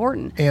think it's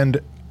important. And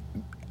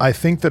I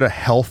think that a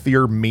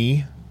healthier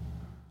me,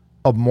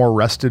 a more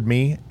rested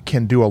me,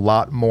 can do a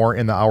lot more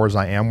in the hours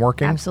I am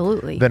working.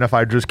 Absolutely. Than if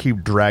I just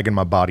keep dragging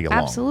my body along.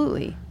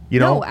 Absolutely.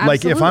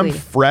 Like if I'm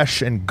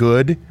fresh and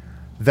good,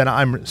 then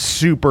I'm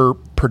super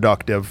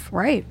productive.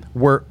 Right.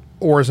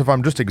 Or if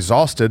I'm just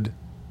exhausted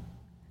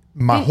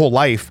my whole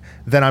life,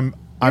 then I'm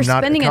not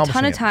spending a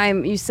ton of it.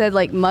 time, you said,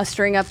 like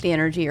mustering up the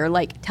energy or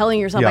like telling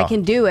yourself I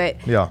can do it.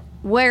 Yeah.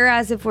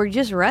 Whereas if we're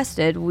just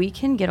rested, we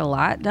can get a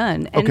lot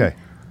done. And okay.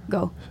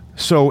 Go.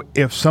 So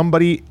if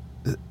somebody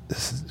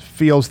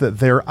feels that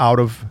they're out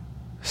of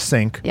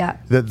sync,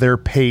 that their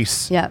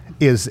pace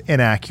is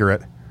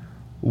inaccurate,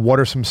 what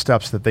are some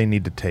steps that they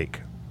need to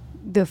take?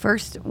 The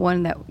first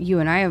one that you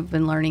and I have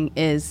been learning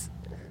is,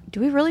 do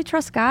we really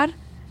trust God?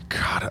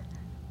 God,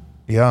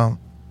 yeah.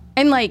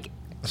 And like,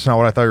 that's not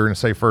what I thought you were going to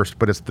say first,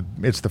 but it's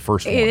the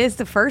first one. It is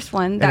the first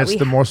one. And it's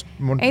the most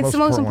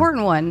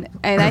important one.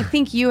 And I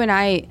think you and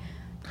I,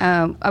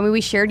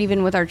 we shared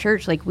even with our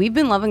church, like we've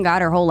been loving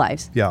God our whole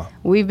lives. Yeah.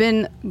 We've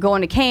been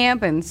going to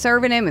camp and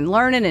serving him and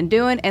learning and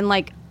doing, and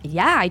like,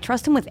 I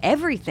trust him with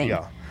everything.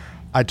 Yeah.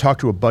 I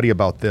talked to a buddy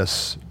about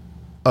this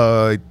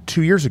 2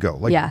 years ago,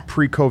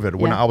 pre-COVID,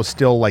 when I was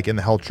still like in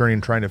the health journey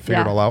and trying to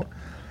figure it all out.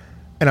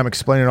 And I'm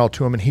explaining it all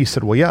to him, and he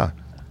said, well,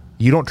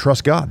 you don't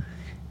trust God.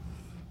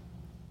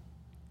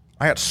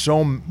 I got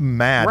so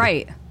mad.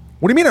 Right.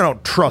 What do you mean I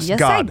don't trust God?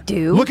 Yes, I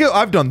do. Look,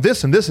 I've done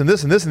this and this and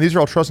this and this, and these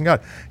are all trusting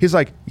God. He's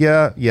like,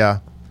 yeah,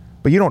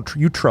 but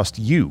you trust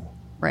you.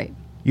 Right.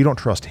 You don't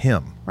trust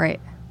him.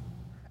 Right.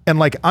 And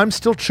like, I'm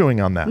still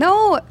chewing on that.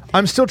 No.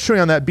 I'm still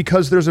chewing on that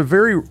because there's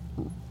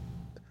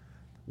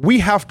we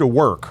have to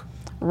work.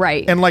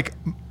 Right. And like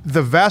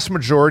the vast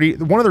majority,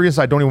 one of the reasons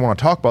I don't even want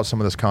to talk about some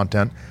of this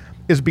content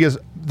is because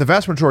the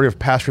vast majority of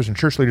pastors and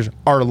church leaders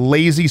are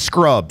lazy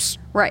scrubs.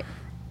 Right.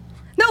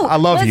 No, I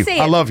love you.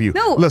 I love you.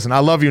 No. Listen, I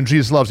love you and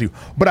Jesus loves you.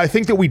 But I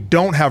think that we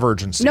don't have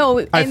urgency.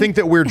 No. I think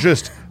that we're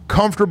just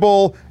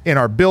comfortable in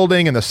our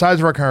building and the size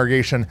of our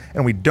congregation,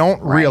 and we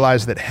don't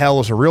realize that hell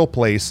is a real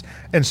place.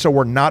 And so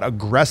we're not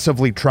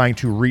aggressively trying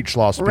to reach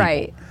lost people.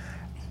 Right.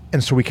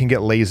 And so we can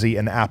get lazy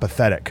and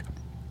apathetic.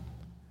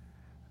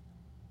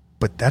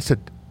 But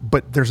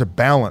there's a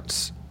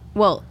balance.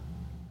 Well,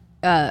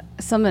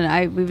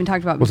 something we've been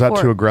talking about before. Was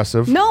that too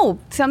aggressive? No,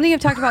 something I've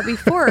talked about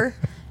before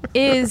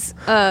is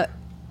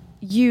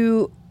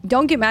you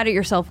don't get mad at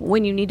yourself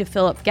when you need to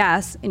fill up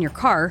gas in your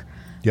car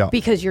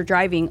because you're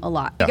driving a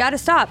lot. You got to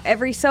stop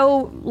every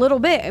so little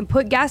bit and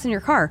put gas in your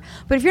car.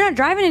 But if you're not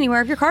driving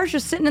anywhere, if your car's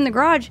just sitting in the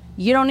garage,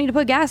 you don't need to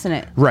put gas in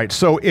it. Right.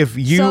 So if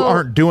you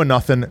aren't doing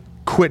nothing,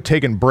 quit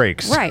taking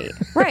breaks. Right.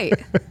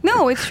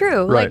 No, it's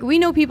true. Right. Like we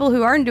know people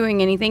who aren't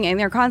doing anything and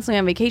they're constantly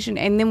on vacation.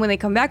 And then when they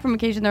come back from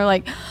vacation, they're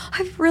like,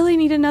 I really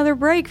need another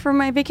break from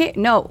my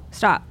vacation. No,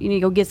 stop. You need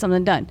to go get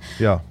something done.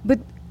 Yeah. But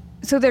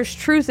so there's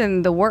truth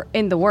in the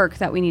work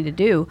that we need to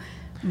do.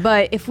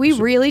 But if we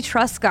really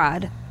trust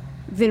God,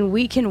 then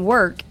we can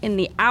work in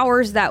the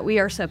hours that we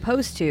are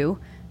supposed to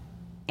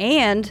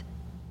and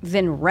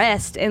then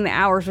rest in the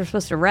hours we're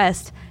supposed to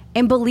rest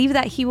and believe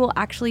that he will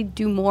actually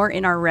do more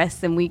in our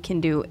rest than we can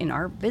do in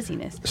our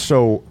busyness.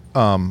 So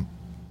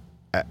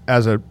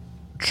as a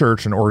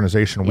church and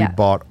organization, we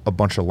bought a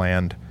bunch of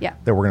land that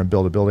we're going to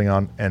build a building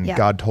on, and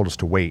God told us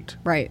to wait.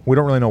 Right. We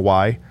don't really know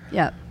why.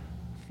 Yeah.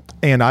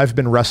 And I've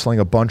been wrestling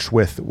a bunch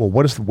with, well,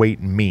 what does wait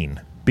mean?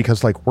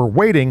 Because like we're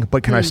waiting,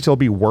 but can I still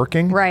be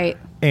working? Right.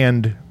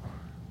 And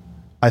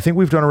I think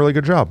we've done a really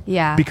good job.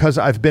 Yeah. Because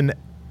I've been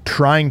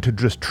trying to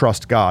just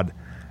trust God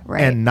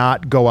and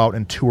not go out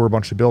and tour a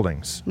bunch of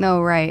buildings.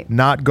 No, right.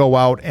 Not go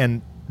out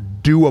and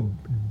do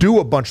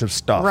a bunch of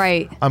stuff.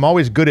 Right. I'm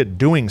always good at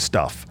doing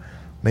stuff.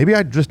 Maybe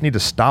I just need to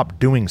stop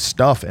doing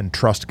stuff and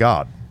trust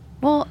God.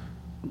 Well,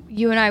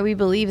 you and I, we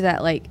believe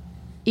that like,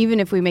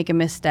 even if we make a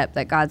misstep,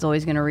 that God's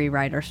always going to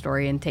rewrite our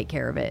story and take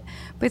care of it.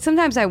 But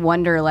sometimes I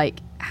wonder like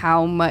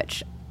how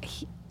much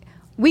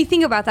we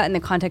think about that in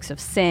the context of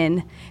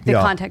sin, the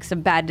context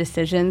of bad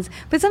decisions.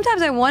 But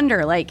sometimes I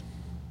wonder like,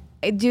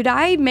 Dude,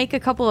 I make a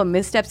couple of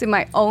missteps in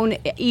my own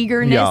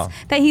eagerness Yeah.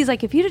 that he's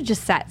like, if you'd have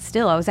just sat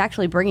still, I was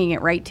actually bringing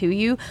it right to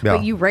you, Yeah.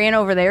 but you ran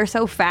over there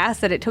so fast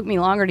that it took me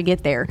longer to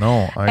get there.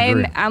 No, I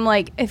agree. And I'm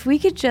like, if we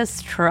could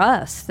just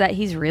trust that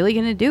he's really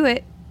going to do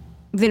it,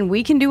 then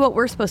we can do what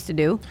we're supposed to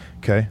do.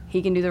 Okay.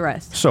 He can do the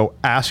rest. So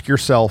ask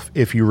yourself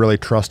if you really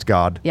trust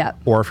God. Yep.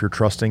 Or if you're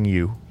trusting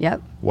you.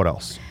 Yep. What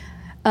else?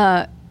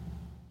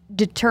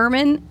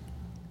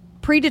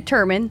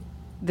 Predetermine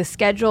the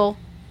schedule,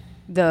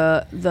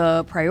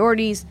 the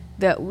priorities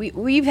that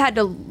we've had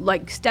to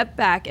like step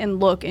back and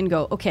look and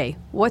go, okay,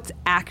 what's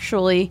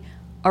actually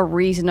a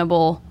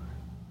reasonable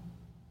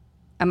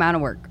amount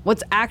of work?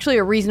 What's actually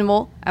a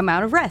reasonable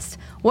amount of rest?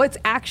 What's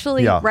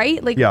actually Yeah.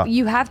 right? Like Yeah.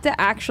 you have to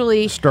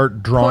actually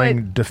Start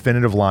drawing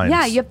definitive lines.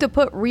 yeah, you have to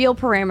put real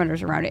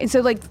parameters around it. And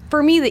so, like,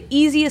 for me, the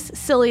easiest,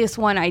 silliest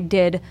one I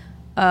did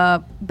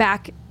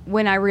back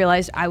when I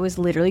realized I was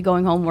literally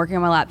going home, working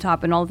on my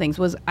laptop and all the things,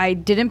 was I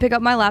didn't pick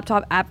up my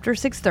laptop after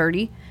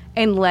 6:30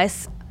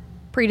 unless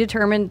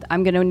predetermined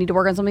I'm going to need to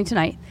work on something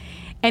tonight.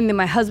 And then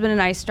my husband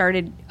and I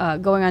started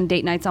going on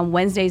date nights on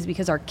Wednesdays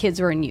because our kids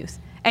were in youth.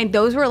 And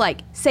those were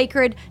like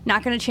sacred,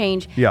 not going to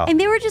change. Yeah. And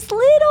they were just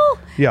little.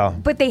 Yeah.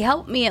 But they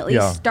helped me at least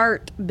Yeah.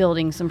 start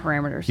building some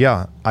parameters.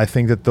 Yeah, I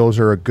think that those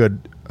are a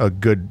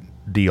good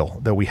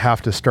deal. That we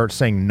have to start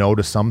saying no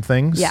to some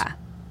things. Yeah.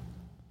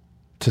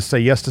 To say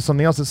yes to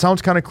something else. It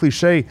sounds kind of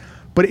cliche,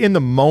 but in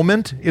the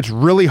moment, it's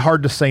really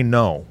hard to say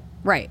no.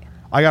 Right.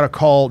 I got a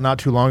call not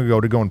too long ago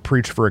to go and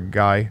preach for a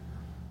guy.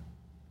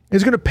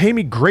 He's going to pay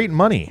me great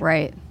money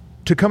Right.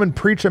 to come and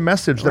preach a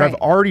message that I've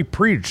Right. already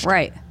preached.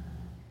 Right.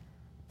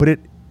 But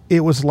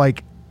it was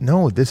like,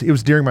 no, it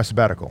was during my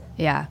sabbatical.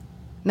 Yeah.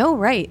 No,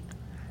 right.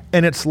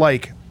 And it's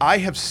like, I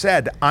have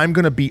said I'm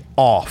going to be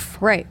off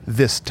Right.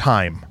 this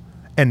time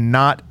and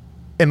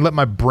let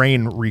my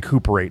brain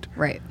recuperate.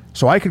 Right.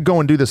 So I could go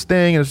and do this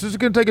thing, and it's just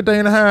going to take a day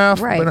and a half.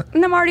 Right.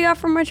 And I'm already off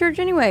from my church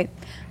anyway.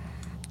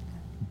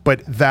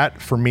 But that,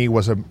 for me,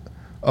 was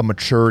a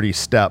maturity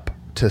step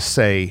to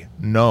say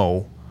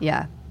no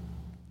Yeah.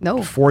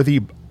 No.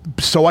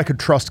 so I could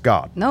trust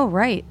God, No,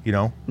 right. you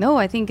know? No,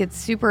 I think it's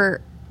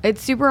super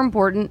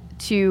important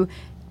to,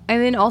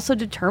 and then also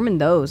determine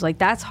those. Like,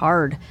 that's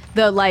hard.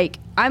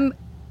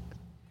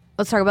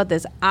 Let's talk about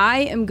this. I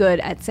am good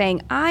at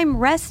saying I'm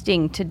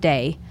resting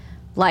today.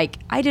 Like,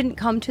 I didn't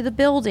come to the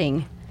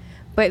building,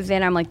 but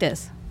then I'm like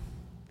this.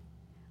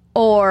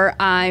 Or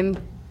I'm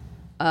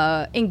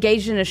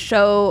engaged in a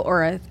show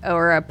or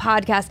a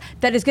podcast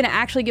that is going to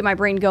actually get my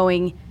brain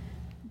going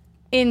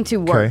into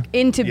work, Okay.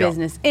 into Yeah.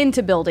 business,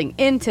 into building,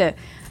 into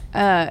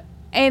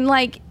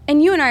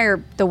and you and I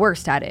are the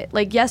worst at it.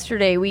 Like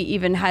yesterday, we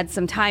even had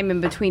some time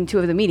in between two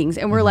of the meetings,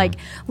 and we're like,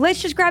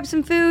 let's just grab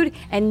some food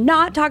and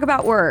not talk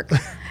about work.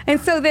 And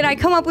so then I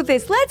come up with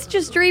this, let's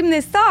just dream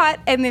this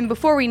thought, and then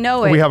before we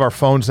know it, We have our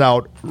phones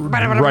out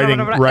writing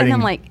and I'm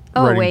like,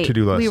 oh writing wait,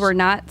 to-do lists. we were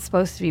not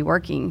supposed to be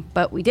working,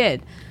 but we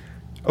did,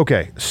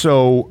 Okay,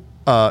 so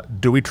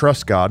do we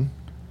trust God?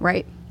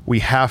 right? We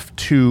have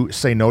to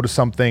say no to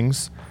some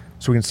things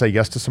so we can say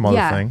yes to some other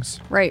Yeah, things.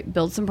 right.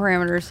 Build some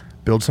parameters.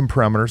 Build some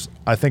parameters.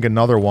 I think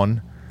another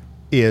one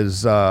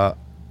is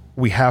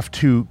we have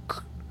to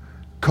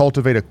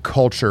cultivate a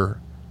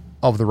culture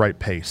of the right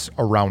pace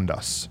around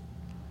us.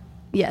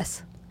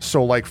 Yes.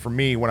 So like for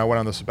me, when I went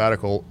on the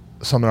sabbatical,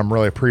 something I'm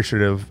really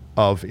appreciative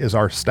of is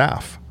our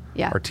staff,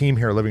 Yeah. our team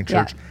here at Living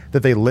Yeah. Church,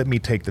 that they let me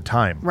take the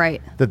time.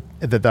 Right.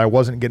 That I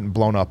wasn't getting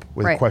blown up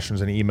with Right. questions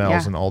and emails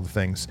Yeah. and all the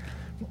things.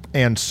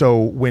 And so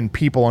when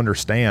people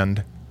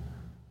understand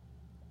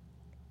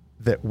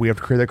that we have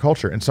to create that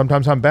culture, and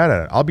sometimes I'm bad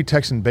at it. I'll be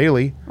texting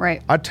Bailey.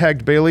 Right. I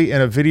tagged Bailey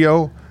in a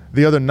video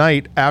the other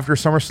night after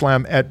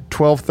SummerSlam at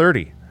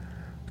 12:30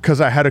 because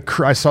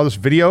I saw this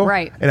video,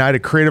 Right. and I had a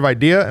creative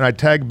idea, and I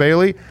tagged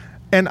Bailey,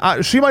 and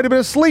she might have been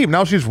asleep.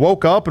 Now she's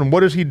woke up, and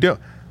what does he do?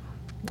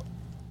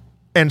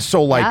 And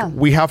so, like, Yeah.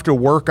 we have to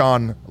work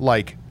on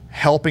like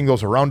helping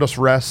those around us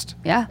rest,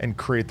 Yeah. and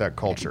create that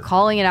culture.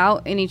 Calling it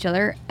out in each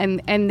other, and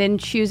then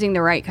choosing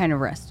the right kind of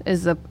rest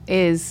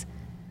is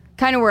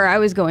kind of where I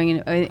was going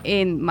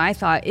in my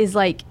thought is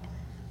like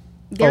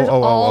there's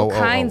all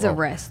kinds of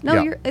rest. No,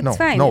 Yeah. it's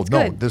fine. No, it's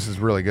no, good. this is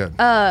really good.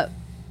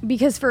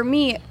 Because for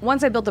me,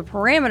 once I built the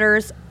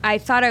parameters, I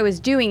thought I was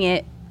doing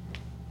it,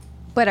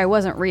 but I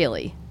wasn't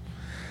really.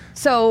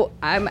 So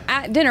I'm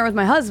at dinner with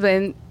my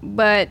husband,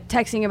 but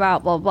texting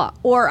about blah blah.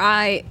 Or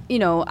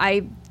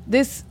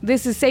this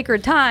is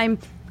sacred time,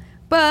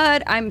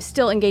 but I'm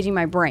still engaging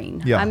my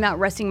brain. Yeah. I'm not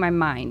resting my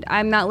mind.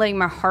 I'm not letting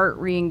my heart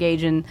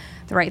re-engage in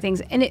the right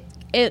things. And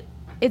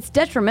it's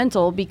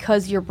detrimental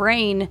because your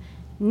brain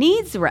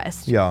needs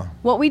rest. Yeah.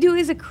 What we do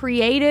is a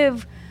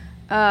creative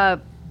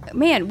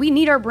we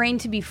need our brain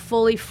to be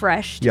fully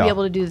fresh to Yeah. be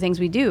able to do the things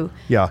we do.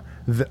 Yeah,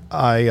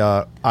 I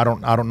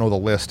don't know the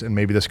list, and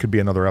maybe this could be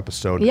another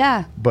episode.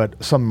 Yeah.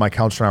 But something my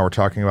counselor and I were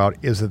talking about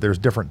is that there's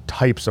different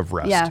types of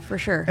rest. Yeah, for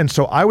sure. And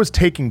so I was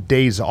taking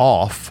days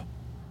off,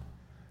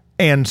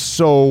 and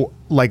so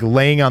like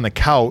laying on the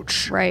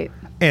couch, Right.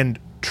 and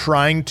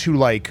trying to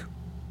like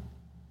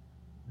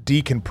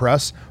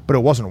decompress, but it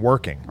wasn't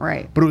working.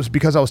 Right. But it was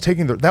because I was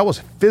taking that was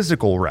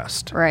physical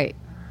rest. Right.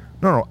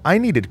 No, I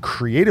needed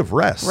creative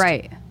rest.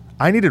 Right.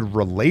 I needed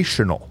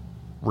relational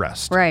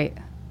rest. Right.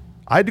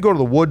 I had to go to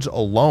the woods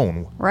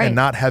alone Right. and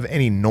not have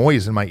any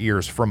noise in my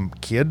ears from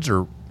kids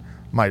or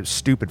my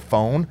stupid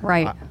phone.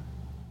 Right.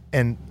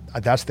 And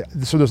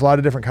so there's a lot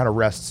of different kind of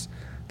rests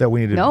that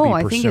we need to be No,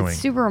 I pursuing. think it's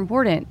super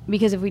important,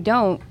 because if we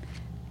don't,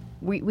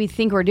 we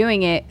think we're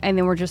doing it, and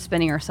then we're just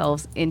spinning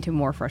ourselves into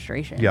more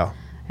frustration. Yeah.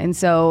 And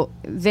so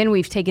then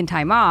we've taken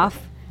time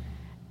off.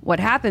 What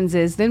happens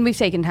is then we've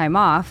taken time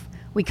off,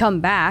 we come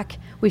back,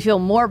 we feel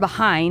more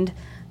behind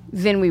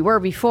than we were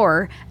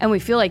before, and we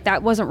feel like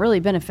that wasn't really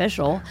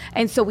beneficial.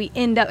 And so we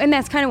end up, and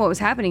that's kind of what was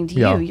happening to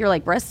Yeah. you. You're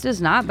like, rest is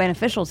not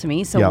beneficial to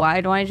me, so Yeah. why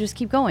don't I just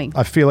keep going?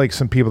 I feel like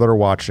some people that are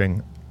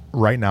watching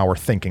right now are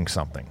thinking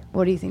something.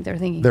 What do you think they're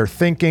thinking? They're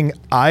thinking,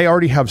 I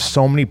already have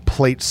so many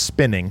plates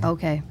spinning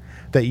Okay,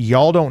 that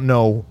y'all don't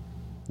know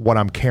what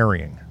I'm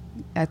carrying.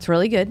 that's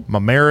really good. My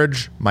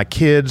marriage, my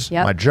kids,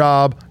 Yep. my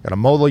job, got to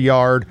mow the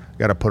yard,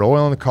 got to put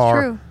oil in the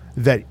car. True.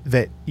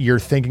 That you're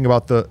thinking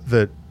about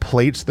the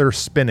plates that are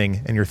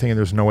spinning, and you're thinking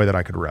there's no way that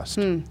I could rest.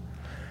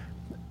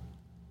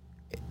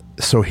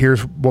 So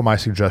here's what my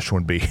suggestion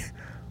would be.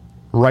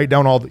 Write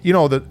down all have you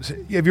ever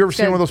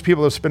seen Good. one of those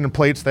people that are spinning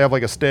plates? They have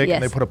like a stick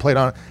and they Yes. put a plate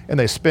on it and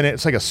they spin it.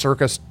 It's like a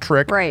circus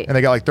trick. Right. And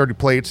they got like 30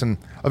 plates, and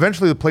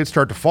eventually the plates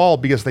start to fall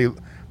because they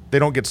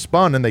don't get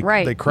spun and they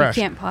Right. crash.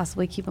 You can't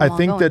possibly keep them I all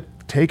think going.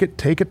 that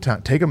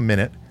take a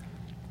minute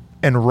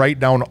and write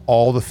down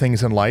all the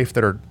things in life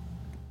that are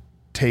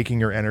taking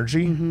your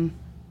energy. Mm-hmm.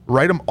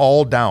 Write them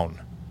all down.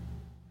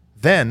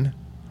 Then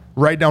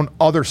write down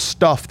other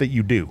stuff that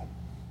you do.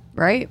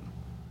 Right?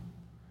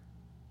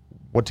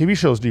 What TV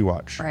shows do you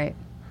watch? Right.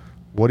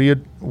 What do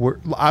you?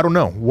 I don't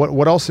know.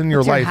 What else in your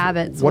What's your life?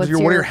 habits? What are What's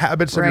your your-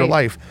 habits of your right.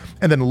 life?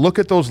 And then look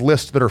at those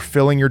lists that are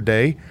filling your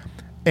day,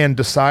 and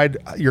decide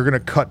you're going to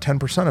cut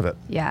 10% of it.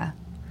 Yeah.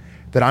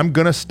 That I'm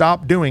going to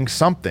stop doing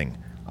something.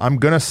 I'm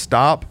going to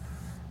stop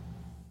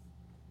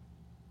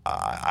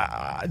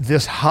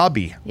this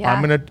hobby. Yeah.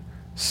 I'm going to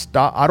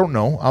stop. I don't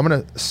know. I'm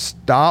going to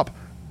stop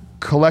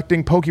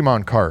collecting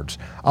Pokemon cards.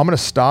 I'm going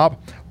to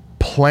stop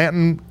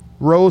planting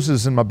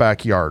roses in my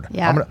backyard.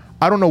 Yeah.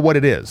 I don't know what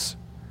it is.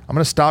 I'm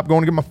going to stop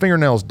going to get my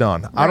fingernails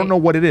done. I don't Right. know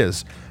what it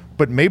is,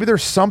 but maybe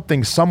there's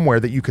something somewhere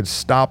that you could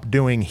stop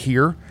doing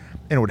here,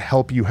 and it would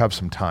help you have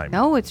some time.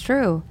 No, it's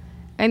true.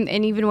 And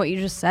even what you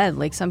just said,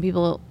 like some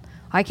people,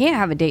 I can't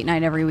have a date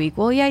night every week.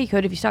 Well, yeah, you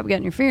could if you stopped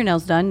getting your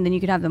fingernails done. Then you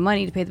could have the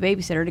money to pay the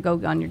babysitter to go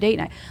on your date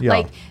night. Yeah.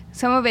 Like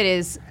some of it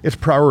is It's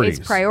priorities.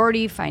 It's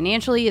priority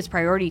financially. It's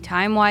priority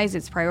time wise.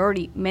 It's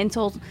priority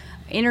mental,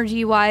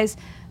 energy wise.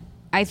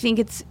 I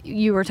think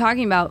you were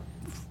talking about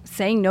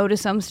saying no to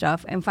some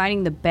stuff and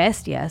finding the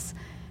best yes.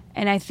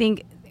 And I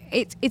think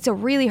it's a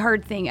really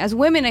hard thing. As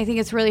women, I think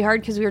it's really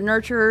hard because we're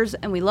nurturers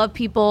and we love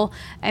people.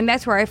 And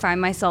that's where I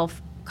find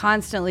myself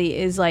constantly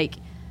is like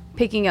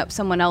picking up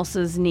someone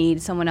else's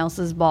need, someone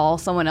else's ball,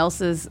 someone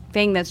else's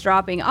thing that's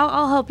dropping.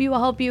 I'll help you.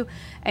 I'll help you.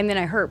 And then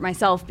I hurt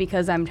myself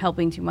because I'm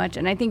helping too much.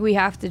 And I think we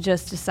have to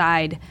just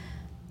decide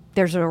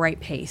there's a right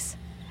pace.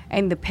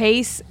 And the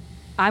pace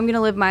I'm going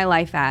to live my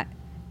life at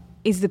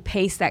is the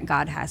pace that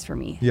God has for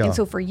me. Yeah. And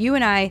so for you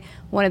and I,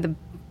 one of the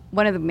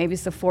maybe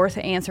it's the fourth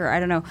answer, I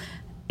don't know,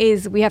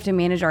 is we have to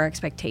manage our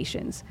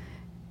expectations.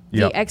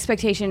 Yep. The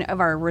expectation of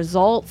our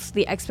results,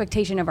 the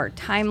expectation of our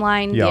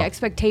timeline, Yeah. the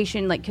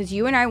expectation, like, because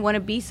you and I want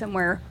to be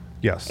somewhere.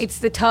 Yes. It's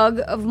the tug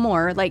of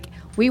more. Like,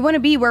 we want to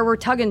be where we're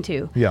tugging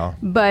to. Yeah.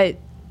 But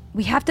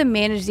we have to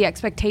manage the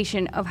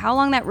expectation of how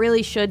long that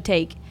really should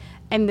take.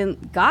 And then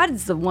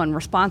God's the one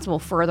responsible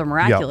for the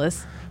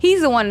miraculous.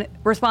 He's the one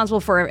responsible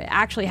for it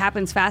actually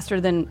happens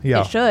faster than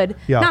Yeah. it should,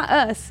 Yeah. not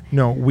us.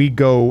 No, we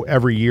go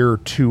every year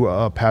to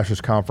a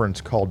pastor's conference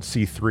called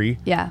C3,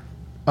 Yeah.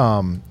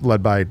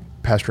 led by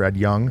Pastor Ed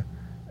Young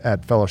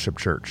at Fellowship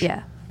Church.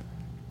 Yeah.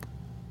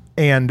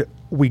 And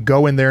we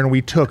go in there and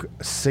we took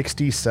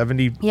 60,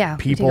 70 Yeah. we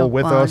take a people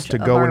with us bunch to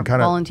of go our and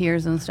kind of.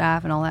 volunteers and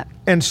staff and all that.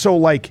 And so,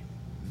 like,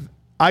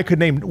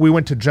 we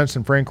went to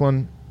Jensen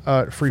Franklin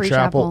Free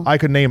Chapel. I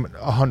could name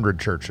 100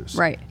 churches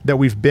Right. that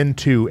we've been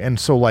to. And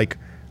so, like,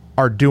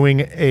 are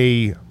doing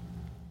a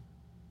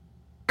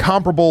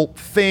comparable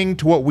thing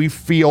to what we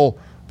feel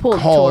Pulled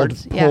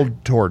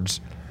towards.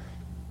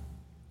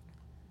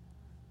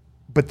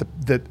 But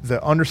the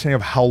understanding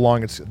of how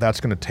long that's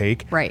going to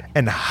take, Right.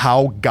 and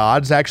how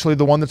God's actually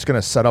the one that's going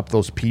to set up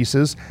those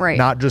pieces, Right.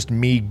 not just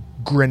me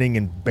grinning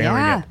and bearing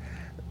Yeah. it.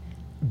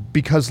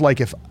 Because, like,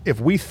 if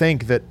we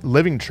think that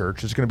Living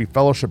Church is going to be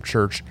Fellowship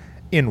Church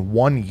in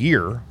 1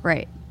 year,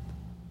 Right.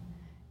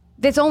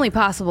 That's only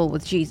possible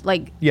with Jesus.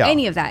 Like, Yeah.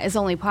 any of that is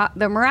only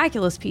the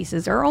miraculous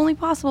pieces are only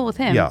possible with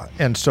him. yeah.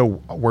 And so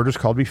we're just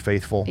called to be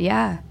faithful,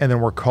 Yeah. and then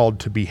we're called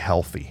to be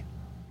healthy.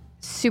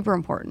 Super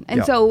important. And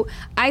Yeah. so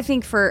I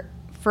think for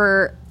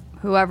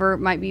whoever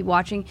might be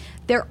watching,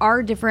 there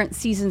are different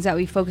seasons that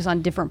we focus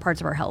on different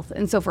parts of our health.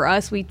 And so for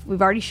us, we've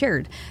already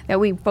shared that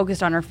we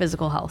focused on our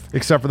physical health.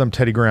 Except for them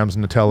Teddy Grahams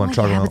and Nutella and Well,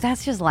 chocolate yeah, milk. but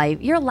that's just life.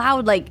 You're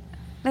allowed, like,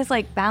 That's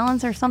like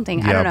balance or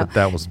something. I Yeah, don't know. but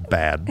that was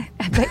bad.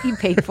 I bet you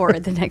paid for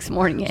it the next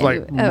morning.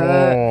 Like,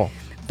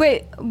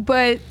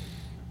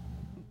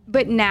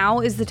 But now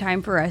is the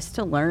time for us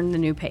to learn the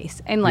new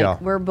pace. And like, Yeah.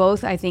 we're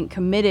both, I think,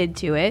 committed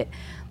to it.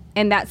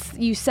 And that's,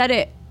 you said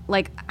it,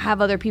 like,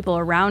 have other people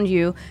around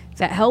you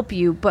that help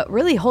you, but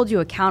really hold you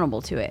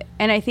accountable to it.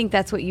 And I think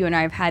that's what you and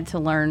I have had to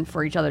learn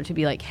for each other, to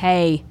be like,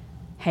 hey,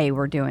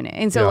 we're doing it.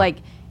 And so Yeah. like,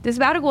 this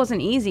sabbatical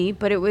wasn't easy,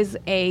 but it was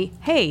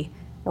hey,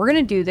 we're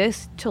going to do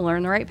this to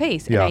learn the right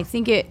pace. Yeah. And I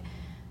think you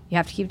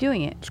have to keep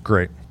doing it. It's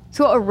great.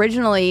 So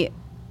originally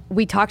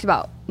we talked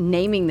about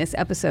naming this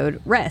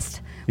episode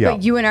Rest. Yeah.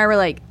 But you and I were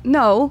like,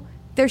 no,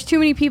 there's too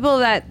many people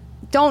that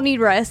don't need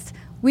rest.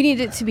 We need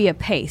it to be a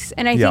pace.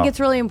 And I think Yeah. it's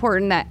really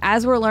important that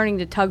as we're learning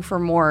to tug for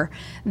more,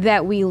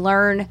 that we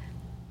learn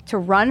to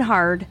run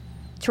hard,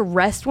 to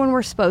rest when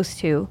we're supposed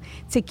to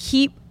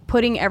keep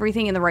putting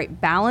everything in the right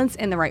balance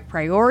and the right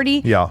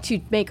priority, Yeah. to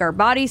make our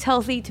bodies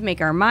healthy, to make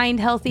our mind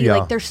healthy. Yeah.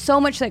 Like, there's so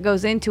much that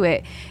goes into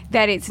it,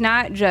 that it's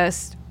not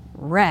just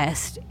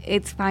rest,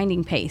 it's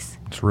finding pace.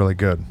 It's really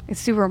good. It's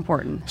super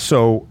important.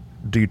 So,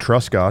 do you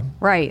trust God?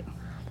 Right.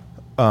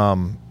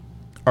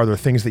 Are there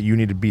things that you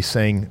need to be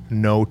saying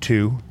no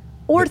to?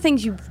 Or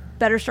things you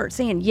better start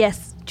saying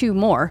yes to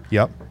more.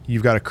 Yep.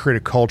 You've got to create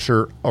a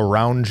culture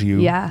around you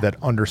Yeah. that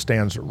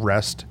understands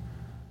rest.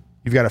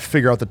 You've got to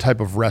figure out the type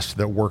of rest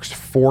that works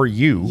for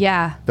you.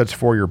 Yeah. That's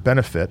for your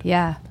benefit.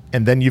 Yeah.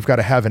 And then you've got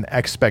to have an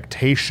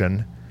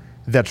expectation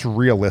that's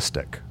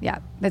realistic. Yeah.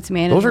 That's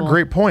manageable. Those are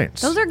great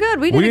points. Those are good.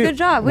 We did a good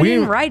job. We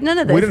didn't write none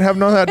of this. We didn't have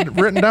none of that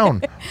written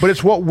down, but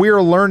it's what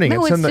we're learning.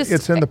 No,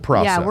 it's in the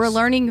process. Yeah, we're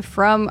learning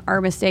from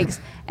our mistakes.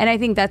 And I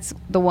think that's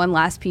the one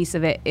last piece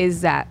of it,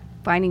 is that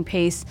finding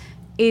pace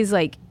is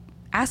like,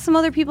 ask some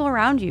other people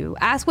around you.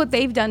 Ask what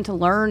they've done to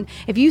learn.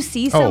 If you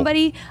see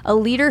somebody, a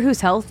leader who's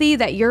healthy,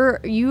 that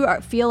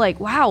feel like,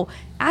 wow,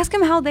 ask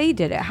them how they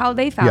did it, how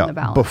they found the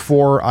balance.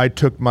 Before I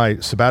took my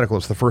sabbatical,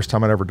 it's the first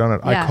time I'd ever done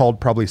it. Yeah. I called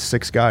probably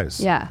 6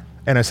 guys. Yeah.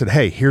 And I said,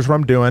 hey, here's what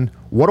I'm doing.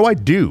 What do I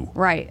do?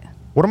 Right.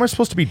 What am I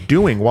supposed to be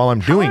doing while I'm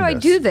doing How do I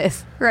this? do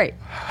this? Right.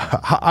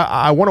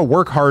 I want to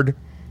work hard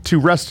to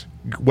rest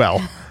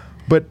well,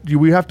 but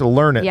we have to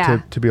learn it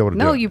Yeah. to be able to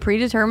do it. No, you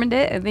predetermined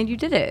it, and then you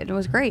did it. It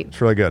was great. It's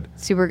really good.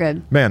 Super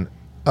good. Man,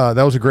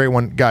 that was a great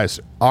one.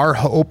 Guys, our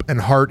hope and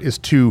heart is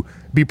to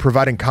be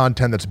providing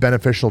content that's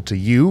beneficial to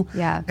you.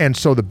 Yeah. And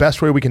so the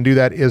best way we can do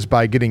that is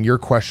by getting your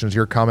questions,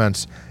 your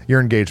comments, your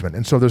engagement.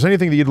 And so if there's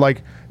anything that you'd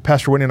like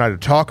Pastor Whitney and I to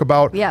talk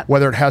about, Yeah.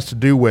 whether it has to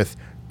do with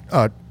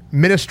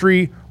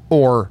ministry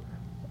or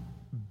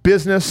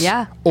business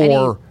Yeah.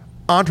 or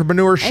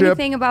entrepreneurship,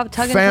 anything about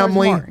tugging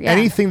family, towards more. Yeah.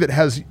 anything that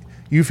has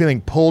you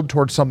feeling pulled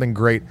towards something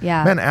great,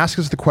 Yeah. man, ask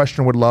us the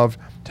question. Would love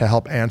to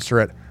help answer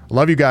it.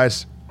 Love you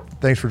guys.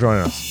 Thanks for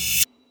joining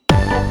us.